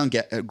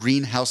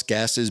greenhouse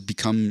gases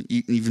become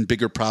an even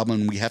bigger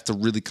problem, and we have to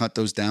really cut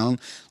those down,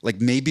 like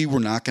maybe we're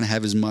not going to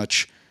have as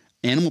much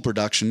animal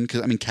production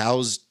because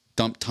cows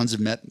dump tons of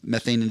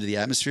methane into the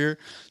atmosphere.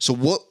 So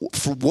what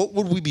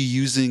would we be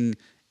using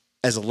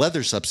as a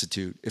leather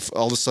substitute? If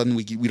all of a sudden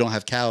we don't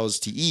have cows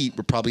to eat,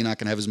 we're probably not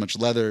going to have as much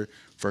leather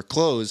for our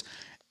clothes.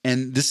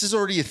 And this is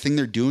already a thing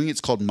they're doing.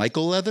 It's called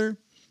myco leather.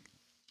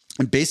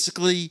 And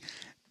basically,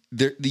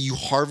 you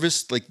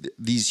harvest like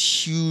these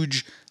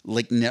huge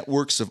like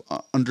networks of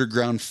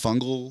underground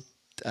fungal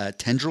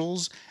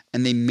tendrils,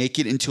 and they make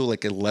it into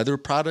like a leather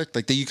product.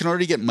 Like you can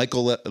already get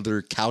myco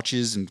leather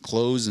couches and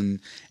clothes,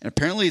 and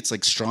apparently it's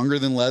like stronger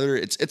than leather.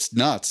 It's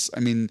nuts.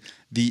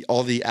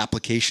 All the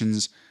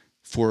applications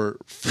for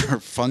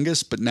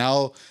fungus, but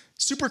now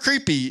super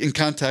creepy in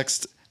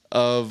context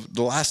of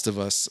The Last of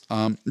Us.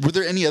 Were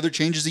there any other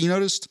changes that you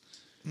noticed?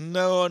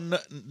 No,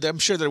 I'm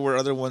sure there were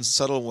other ones,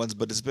 subtle ones,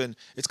 but it's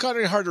kind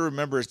of hard to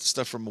remember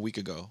stuff from a week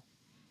ago.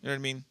 You know what I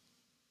mean?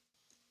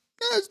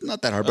 Yeah, it's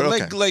not that hard, but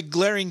okay. Like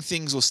glaring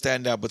things will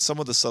stand out, but some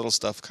of the subtle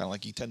stuff kind of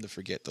like you tend to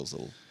forget those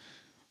little.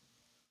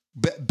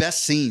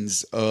 Best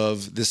scenes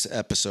of this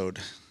episode.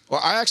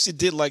 Well, I actually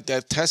did like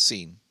that test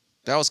scene.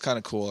 That was kind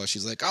of cool.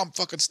 She's like, I'm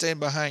fucking staying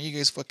behind. You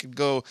guys fucking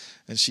go.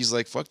 And she's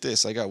like, fuck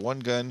this. I got one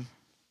gun.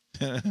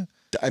 That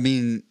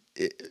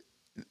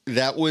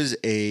was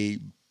a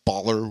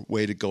baller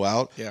way to go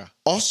out. Yeah.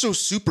 Also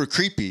super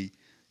creepy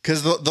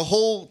because the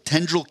whole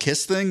tendril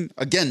kiss thing,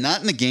 again,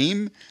 not in the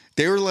game.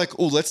 They were like,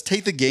 oh, let's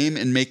take the game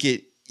and make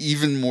it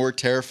even more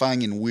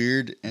terrifying and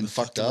weird and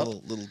fucked up.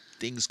 Little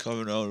things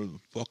coming out of the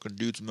fucking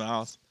dude's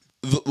mouth.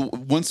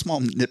 One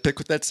small nitpick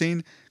with that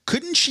scene,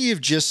 couldn't she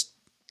have just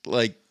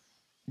like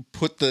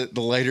put the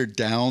lighter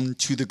down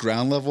to the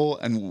ground level,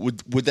 and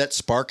would that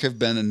spark have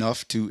been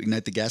enough to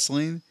ignite the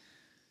gasoline?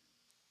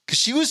 Because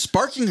she was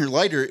sparking her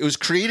lighter, it was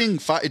creating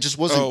fire. It just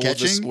wasn't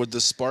catching. Would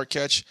the spark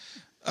catch?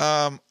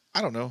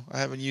 I don't know. I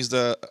haven't used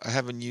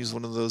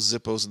one of those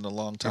Zippos in a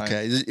long time.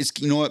 Okay,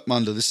 you know what,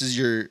 Mondo? This is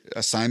your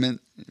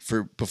assignment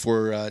for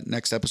before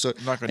next episode.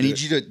 I need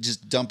you to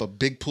just dump a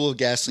big pool of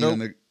gasoline on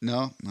the. No,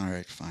 all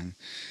right, fine.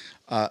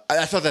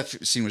 I thought that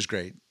scene was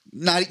great.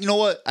 You know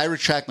what? I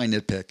retract my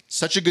nitpick.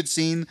 Such a good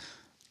scene.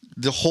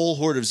 The whole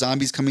horde of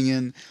zombies coming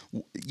in.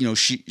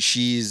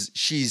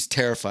 She's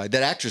terrified.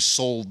 That actress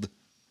sold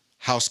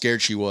how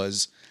scared she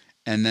was,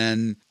 and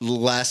then the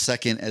last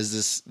second,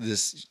 as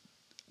this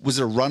was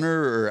it a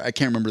runner or I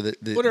can't remember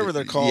whatever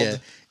they're called. Yeah,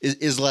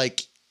 is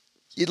like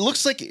it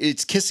looks like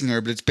it's kissing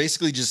her, but it's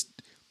basically just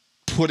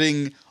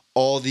putting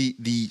all the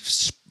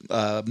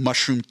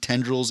mushroom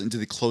tendrils into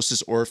the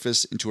closest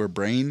orifice into her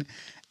brain,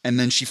 and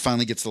then she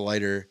finally gets the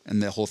lighter,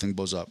 and the whole thing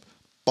blows up.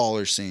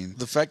 Baller scene.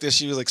 The fact that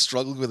she was like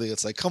struggling with it,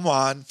 it's like, come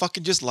on,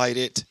 fucking just light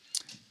it.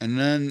 And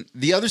then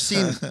the other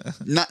scene,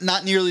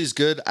 not nearly as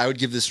good. I would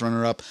give this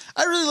runner up.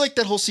 I really like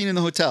that whole scene in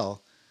the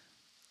hotel.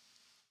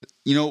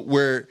 You know,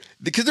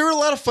 because there were a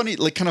lot of funny,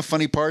 like kind of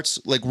funny parts,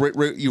 like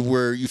where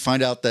you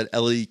find out that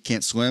Ellie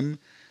can't swim,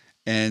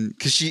 and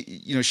because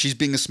she's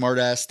being a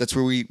smartass. That's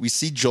where we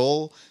see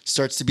Joel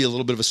starts to be a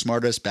little bit of a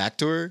smartass back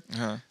to her.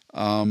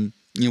 Uh-huh.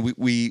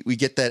 We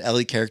get that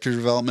Ellie character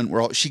development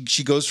where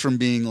she goes from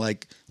being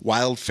like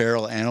wild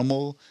feral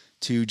animal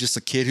to just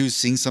a kid who's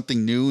seeing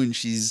something new, and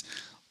she's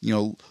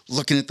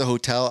looking at the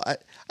hotel.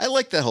 I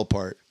like that whole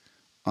part.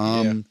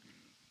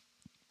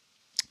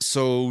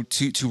 So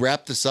to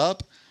wrap this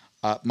up,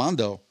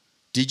 Mondo,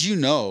 did you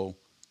know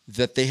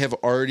that they have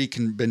already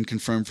been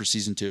confirmed for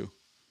season 2?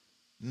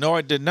 No,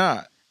 I did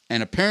not.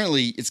 And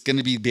apparently it's going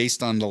to be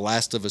based on The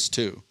Last of Us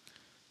 2.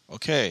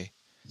 Okay.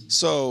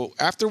 So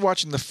after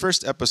watching the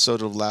first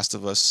episode of Last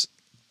of Us,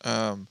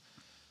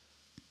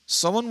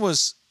 someone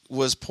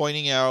was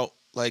pointing out,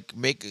 like,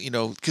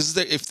 because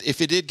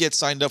if it did get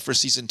signed up for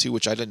season 2,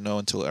 which I didn't know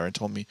until Aaron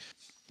told me,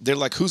 they're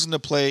like, who's going to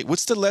play?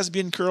 What's the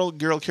lesbian girl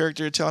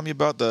character you're telling me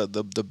about?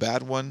 The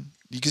bad one?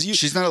 Because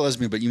she's not a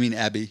lesbian, but you mean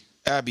Abby.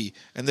 Abby.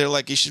 And they're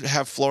like, you should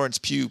have Florence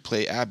Pugh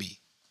play Abby.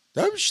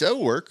 That would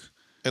work.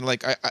 And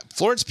like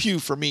Florence Pugh,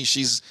 for me,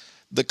 she's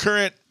the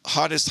current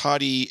hottest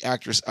hottie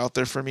actress out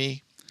there for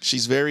me.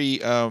 She's very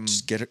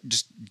just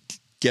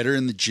get her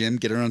in the gym,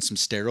 get her on some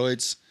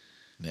steroids.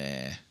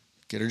 Nah.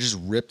 Get her just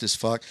ripped as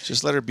fuck.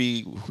 Just let her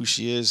be who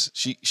she is.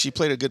 She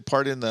played a good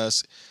part in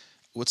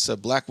the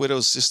Black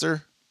Widow's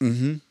sister.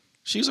 Mm-hmm.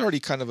 She was already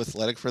kind of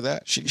athletic for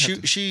that.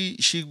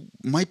 She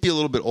might be a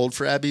little bit old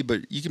for Abby,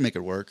 but you can make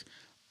it work.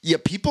 Yeah,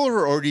 people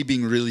are already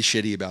being really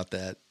shitty about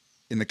that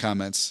in the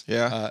comments.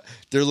 Yeah,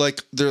 they're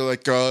like,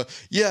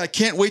 yeah, I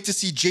can't wait to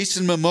see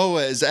Jason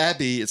Momoa as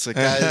Abby. It's like,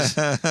 guys,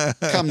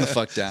 calm the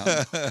fuck down.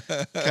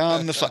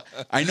 Calm the fuck.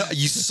 I know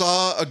you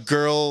saw a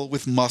girl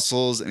with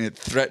muscles and it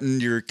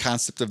threatened your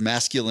concept of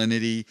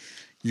masculinity.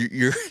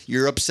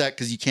 You're upset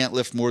because you can't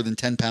lift more than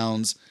 10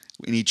 pounds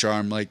in each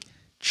arm. Like,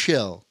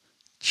 chill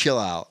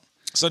out.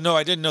 So no,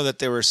 I didn't know that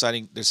they're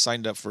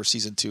signed up for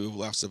season 2 of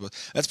Last of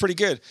Us. That's pretty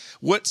good.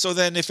 So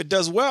then if it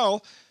does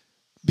well,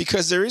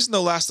 because there is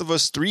no Last of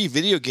Us 3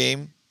 video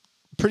game,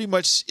 pretty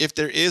much if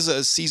there is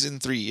a season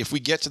 3, if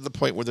we get to the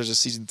point where there's a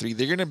season 3,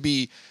 they're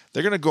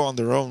gonna go on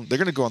their own. They're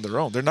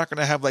not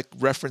gonna have like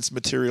reference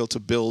material to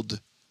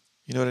build.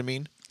 You know what I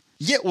mean?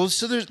 Yeah. Well,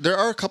 so there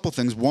are a couple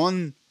things.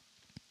 One,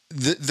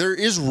 there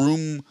was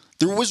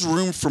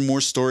room for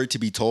more story to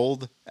be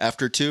told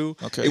after 2.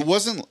 Okay. It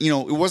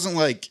wasn't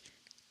like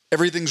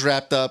everything's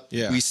wrapped up.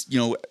 Yeah.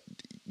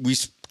 We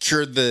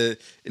cured the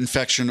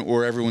infection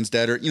or everyone's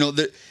dead, or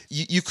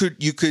you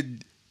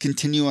could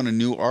continue on a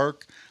new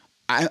arc.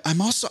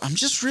 I'm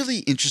just really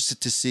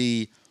interested to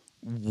see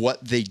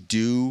what they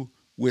do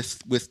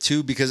with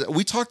 2, because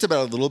we talked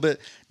about it a little bit.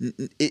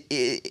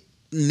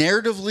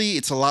 Narratively,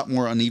 it's a lot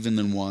more uneven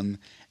than 1,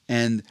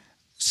 and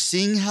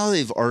seeing how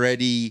they've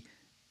already,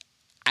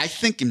 I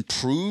think,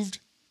 improved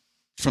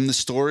from the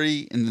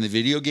story in the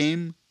video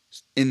game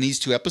in these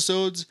 2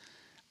 episodes.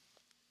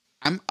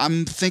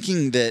 I'm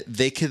thinking that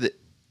they could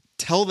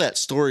tell that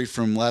story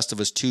from Last of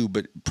Us 2,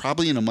 but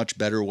probably in a much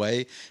better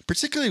way.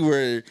 Particularly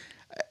where,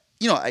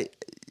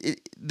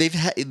 they've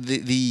had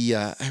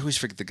I always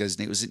forget the guy's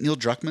name. Was it Neil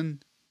Druckmann?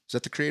 Is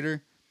that the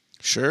creator?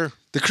 Sure.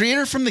 The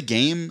creator from the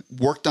game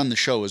worked on the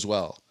show as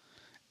well.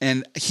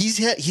 And he's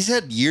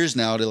had years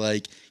now to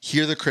like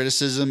hear the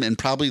criticism and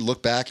probably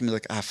look back and be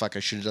like, fuck, I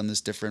should have done this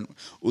different.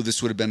 Oh,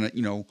 this would have been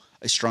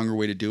a stronger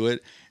way to do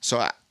it. So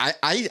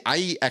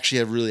I actually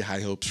have really high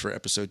hopes for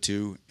episode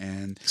 2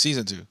 and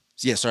season 2.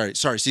 Yeah,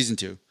 sorry, season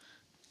 2,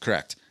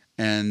 correct.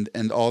 And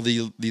all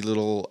the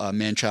little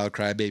man-child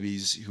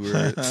crybabies who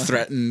are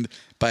threatened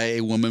by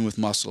a woman with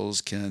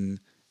muscles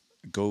can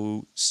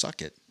go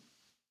suck it.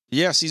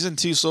 Yeah, season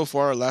 2 so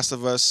far, Last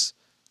of Us,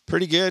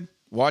 pretty good.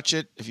 Watch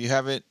it if you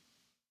haven't.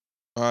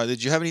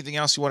 Did you have anything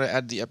else you want to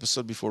add to the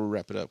episode before we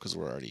wrap it up? Because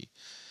we're already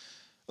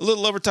a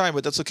little over time,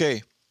 but that's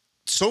okay.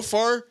 So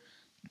far,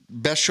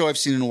 best show I've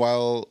seen in a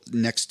while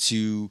next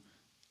to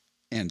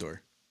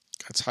Andor.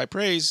 That's high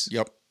praise.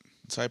 Yep.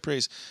 It's high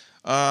praise.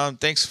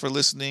 Thanks for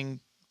listening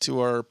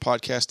to our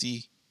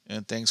podcasty,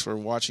 and thanks for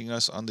watching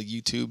us on the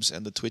YouTubes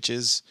and the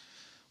Twitches.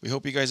 We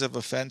hope you guys have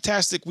a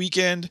fantastic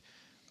weekend.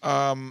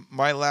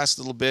 My last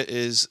little bit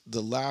is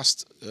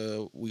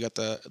we got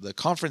the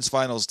conference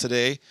finals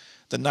today.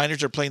 The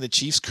Niners are playing the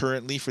Chiefs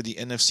currently for the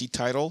NFC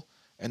title,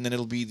 and then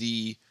it'll be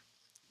the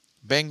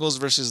Bengals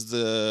versus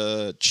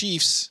the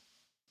Chiefs.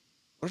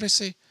 What did I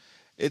say?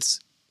 It's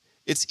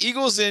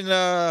Eagles in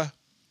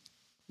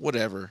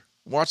whatever.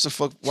 Watch the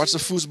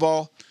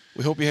foosball.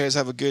 We hope you guys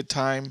have a good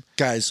time.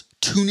 Guys,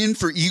 tune in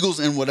for Eagles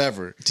and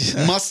whatever.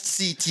 Must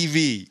see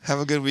TV. Have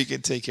a good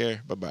weekend. Take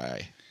care.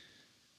 Bye-bye.